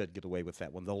maybe you could get away with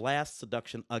that one. The Last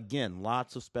Seduction, again,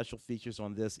 lots of special features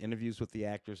on this. Interviews with the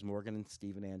actors, Morgan and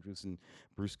Stephen Andrews and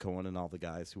Bruce Cohen and all the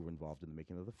guys who were involved in the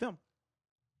making of the film.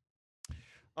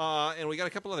 And we got a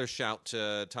couple other shout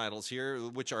titles here,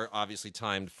 which are obviously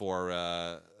timed for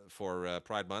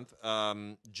Pride Month.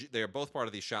 They are both part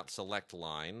of the Shout Select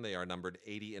line. They are numbered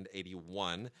 80 and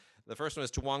 81. The first one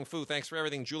is To Wong Fu, Thanks for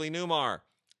Everything, Julie Newmar,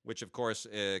 which, of course,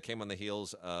 came on the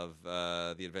heels of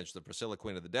The Adventures of Priscilla,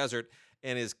 Queen of the Desert,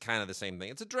 and is kind of the same thing.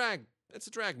 It's a drag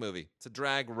movie. It's a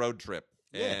drag road trip.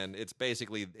 Yeah. And it's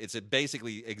basically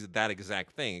that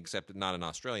exact thing, except not an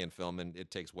Australian film, and it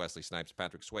takes Wesley Snipes,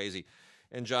 Patrick Swayze,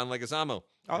 and John Leguizamo.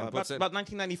 About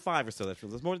 1995 or so. That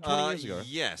film. That's more than 20 years ago.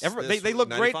 Yes, they look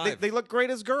great. They look great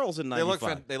as girls in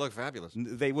 '95. They look fabulous.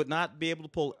 They would not be able to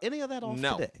pull any of that off today.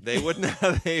 No, they would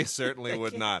not. They certainly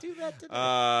would not. Do that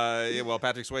today. Well,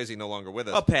 Patrick Swayze no longer with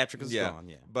us. Oh, Patrick is gone.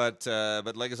 Yeah, but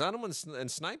Leguizamo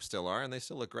and Snipes still are, and they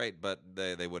still look great. But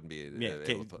they wouldn't be.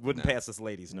 Wouldn't pass as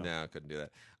ladies. No, couldn't do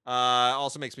that.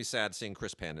 Also makes me sad seeing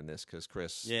Chris Penn in this, because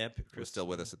Chris was still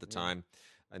with us at the time.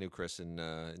 I knew Chris in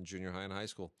junior high and high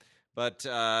school. But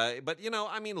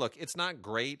look, it's not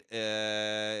great,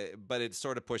 but it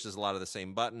sort of pushes a lot of the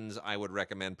same buttons. I would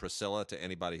recommend Priscilla to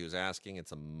anybody who's asking.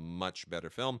 It's a much better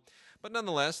film. But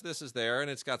nonetheless, this is there, and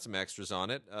it's got some extras on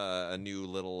it, a new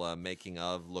little making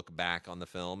of look back on the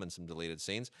film and some deleted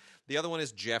scenes. The other one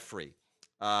is Jeffrey,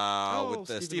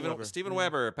 with Steven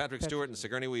Weber, Patrick Stewart, and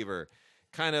Sigourney Weaver.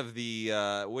 Kind of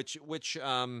the which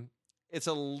it's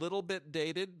a little bit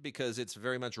dated because it's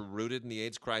very much rooted in the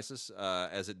AIDS crisis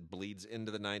as it bleeds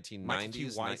into the 1990s. Michael T.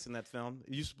 Weiss in that film.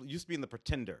 It used to be in The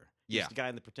Pretender. Yeah. The guy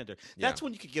in The Pretender. That's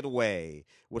when you could get away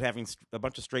with having a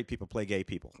bunch of straight people play gay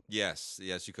people. Yes,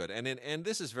 you could. And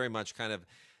this is very much kind of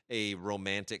a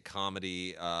romantic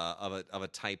comedy of a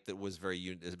type that was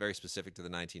very specific to the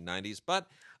 1990s. But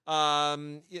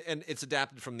and it's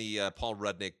adapted from the Paul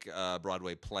Rudnick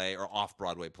Broadway play, or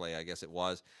off-Broadway play, I guess it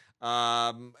was.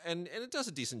 And it does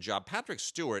a decent job. Patrick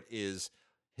Stewart is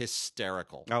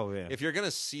hysterical. Oh, yeah. If you're going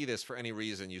to see this for any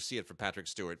reason, you see it for Patrick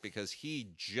Stewart, because he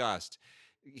gays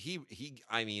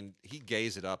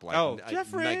it up like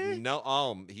Jeffrey.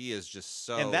 He is just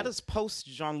so. And that is post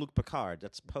Jean-Luc Picard.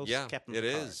 That's post Captain Picard. It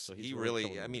is. So he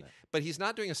really but he's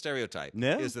not doing a stereotype.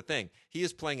 No. Is the thing. He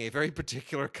is playing a very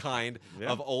particular kind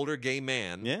of older gay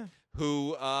man. Yeah.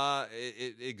 Who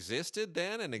it existed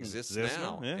then and exists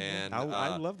now. Yeah, and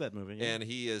I love that movie. Yeah. And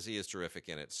he is terrific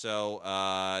in it. So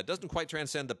it doesn't quite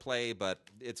transcend the play, but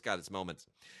it's got its moments.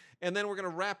 And then we're going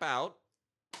to wrap out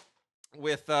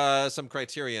with some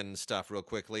Criterion stuff real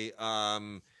quickly.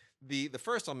 The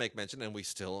first I'll make mention, and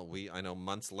I know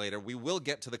months later, we will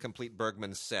get to the complete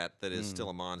Bergman set that is still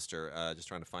a monster, just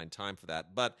trying to find time for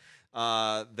that. But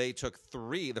they took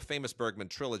the famous Bergman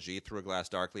trilogy, Through a Glass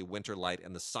Darkly, Winter Light,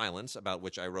 and The Silence, about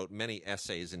which I wrote many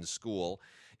essays in school,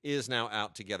 is now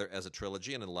out together as a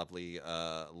trilogy in a lovely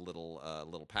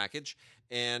little package.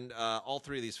 And all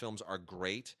three of these films are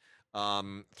great.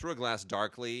 Through a Glass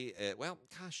Darkly. Well,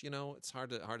 gosh, it's hard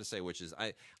to say which is.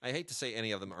 I hate to say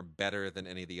any of them are better than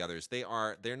any of the others.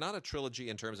 They're not a trilogy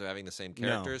in terms of having the same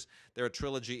characters. No. They're a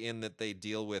trilogy in that they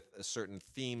deal with certain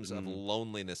themes of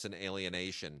loneliness and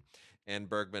alienation. And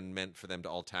Bergman meant for them to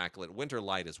all tackle it. Winter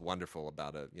Light is wonderful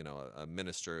about a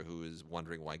minister who is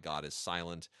wondering why God is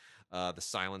silent. The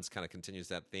silence kind of continues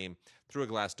that theme. Through a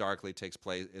Glass Darkly takes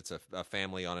place. It's a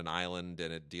family on an island,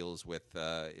 and it deals with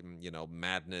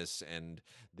madness and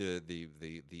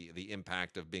the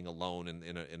impact of being alone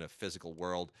in a physical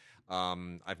world.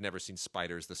 I've never seen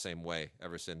Spiders the same way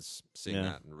ever since seeing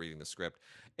that and reading the script.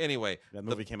 Anyway, that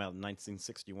movie came out in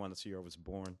 1961. That's the year I was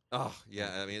born. Oh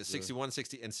yeah, I mean it's 61,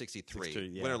 60, and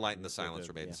 63. Winter Light and the Silence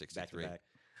were made in 63. Back to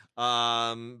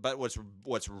back. But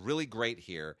what's really great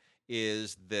here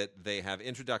is that they have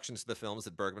introductions to the films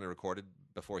that Bergman had recorded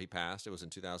before he passed. It was in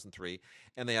 2003.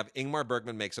 And they have Ingmar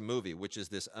Bergman Makes a Movie, which is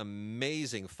this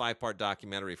amazing 5-part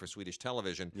documentary for Swedish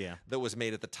television that was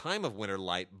made at the time of Winter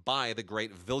Light by the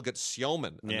great Vilgot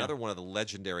Sjöman, another one of the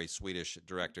legendary Swedish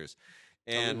directors.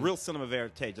 And real cinema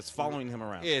verite, just following him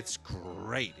around. It's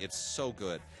great. It's so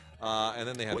good. And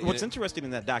then they have... What's interesting in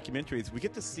that documentary is we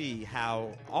get to see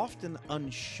how often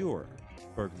unsure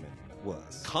Bergman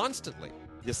was. Constantly.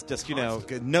 Just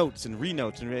notes and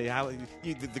renotes and how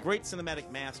the great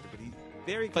cinematic master,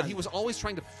 but he was always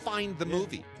trying to find the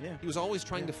movie. Yeah. He was always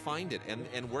trying to find it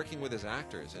and working with his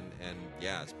actors and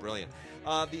it's brilliant.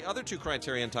 The other two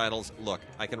Criterion titles, look,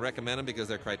 I can recommend them because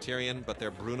they're Criterion, but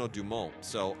they're Bruno Dumont,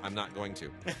 so I'm not going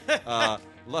to.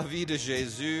 La Vie de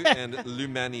Jésus and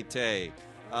L'Humanité.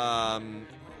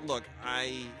 Look,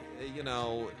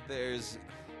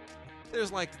 there's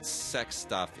like sex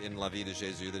stuff in La Vie de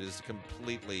Jésus that is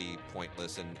completely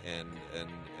pointless and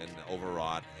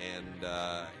overwrought, and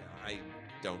I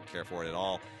don't care for it at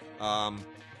all.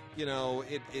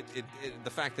 The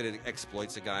fact that it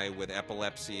exploits a guy with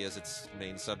epilepsy as its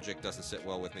main subject doesn't sit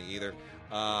well with me either.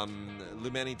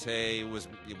 L'Humanité was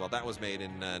made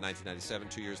in 1997.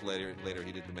 2 years later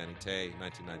he did L'Humanité,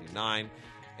 1999.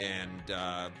 And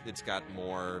it's got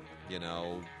more,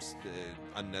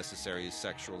 unnecessary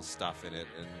sexual stuff in it.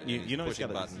 And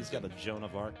he's got a Joan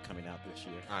of Arc coming out this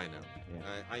year. I know.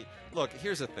 Yeah. Look,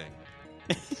 here's the thing.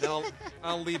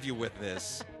 I'll leave you with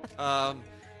this. I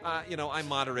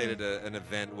moderated an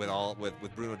event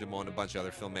with Bruno Dumont and a bunch of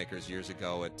other filmmakers years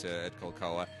ago at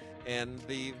Colcoa. And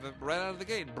right out of the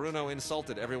gate, Bruno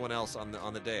insulted everyone else on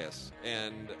the dais.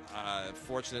 And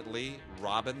fortunately,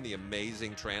 Robin, the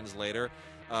amazing translator,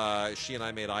 she and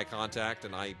I made eye contact,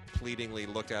 and I pleadingly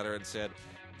looked at her and said,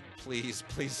 please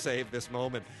save this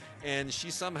moment. And she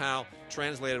somehow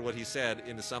translated what he said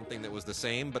into something that was the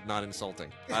same but not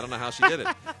insulting. I don't know how she did it,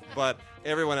 but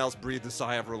everyone else breathed a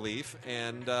sigh of relief.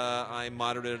 And I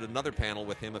moderated another panel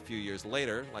with him a few years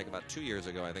later, like about 2 years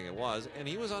ago, I think it was. And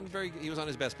he was on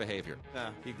his best behavior.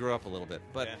 He grew up a little bit,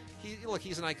 but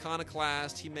he's an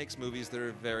iconoclast. He makes movies that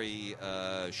are very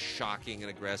shocking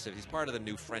and aggressive. He's part of the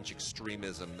new French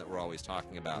extremism that we're always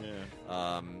talking about.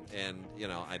 I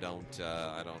don't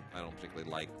particularly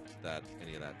like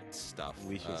any of that stuff.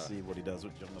 We shall see what he does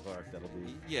with Joan of Arc. That'll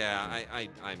be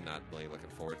I'm not really looking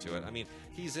forward to it. I mean,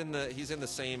 he's in the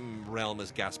same realm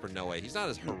as Gaspar Noé. He's not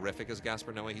as horrific as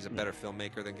Gaspar Noé. He's a better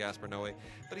filmmaker than Gaspar Noé,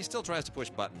 but he still tries to push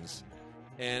buttons,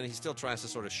 and he still tries to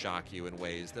sort of shock you in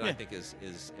ways that I think is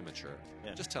immature.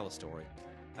 Just tell a story.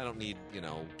 I don't need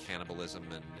cannibalism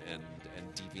and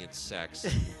deviant sex.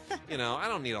 I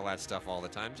don't need all that stuff all the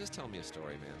time. Just tell me a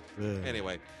story, man.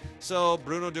 Anyway, so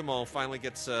Bruno Dumont finally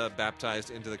gets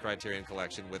baptized into the Criterion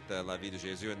Collection with La Vie de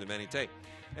Jésus and L'Humanité.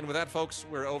 And with that, folks,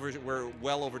 we're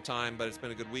well over time, but it's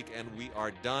been a good week, and we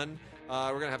are done.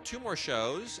 We're going to have 2 more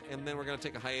shows, and then we're going to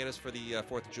take a hiatus for the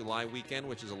 4th of July weekend,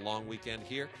 which is a long weekend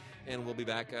here. And we'll be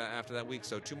back after that week.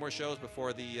 So 2 more shows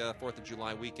before the 4th of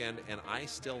July weekend, and I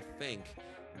still think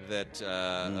that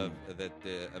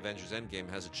the Avengers Endgame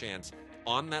has a chance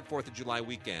on that 4th of July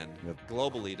weekend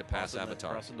globally to pass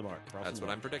Avatar. Crossing the mark. That's what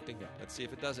I'm predicting. Yeah. Let's see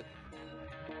if it does it.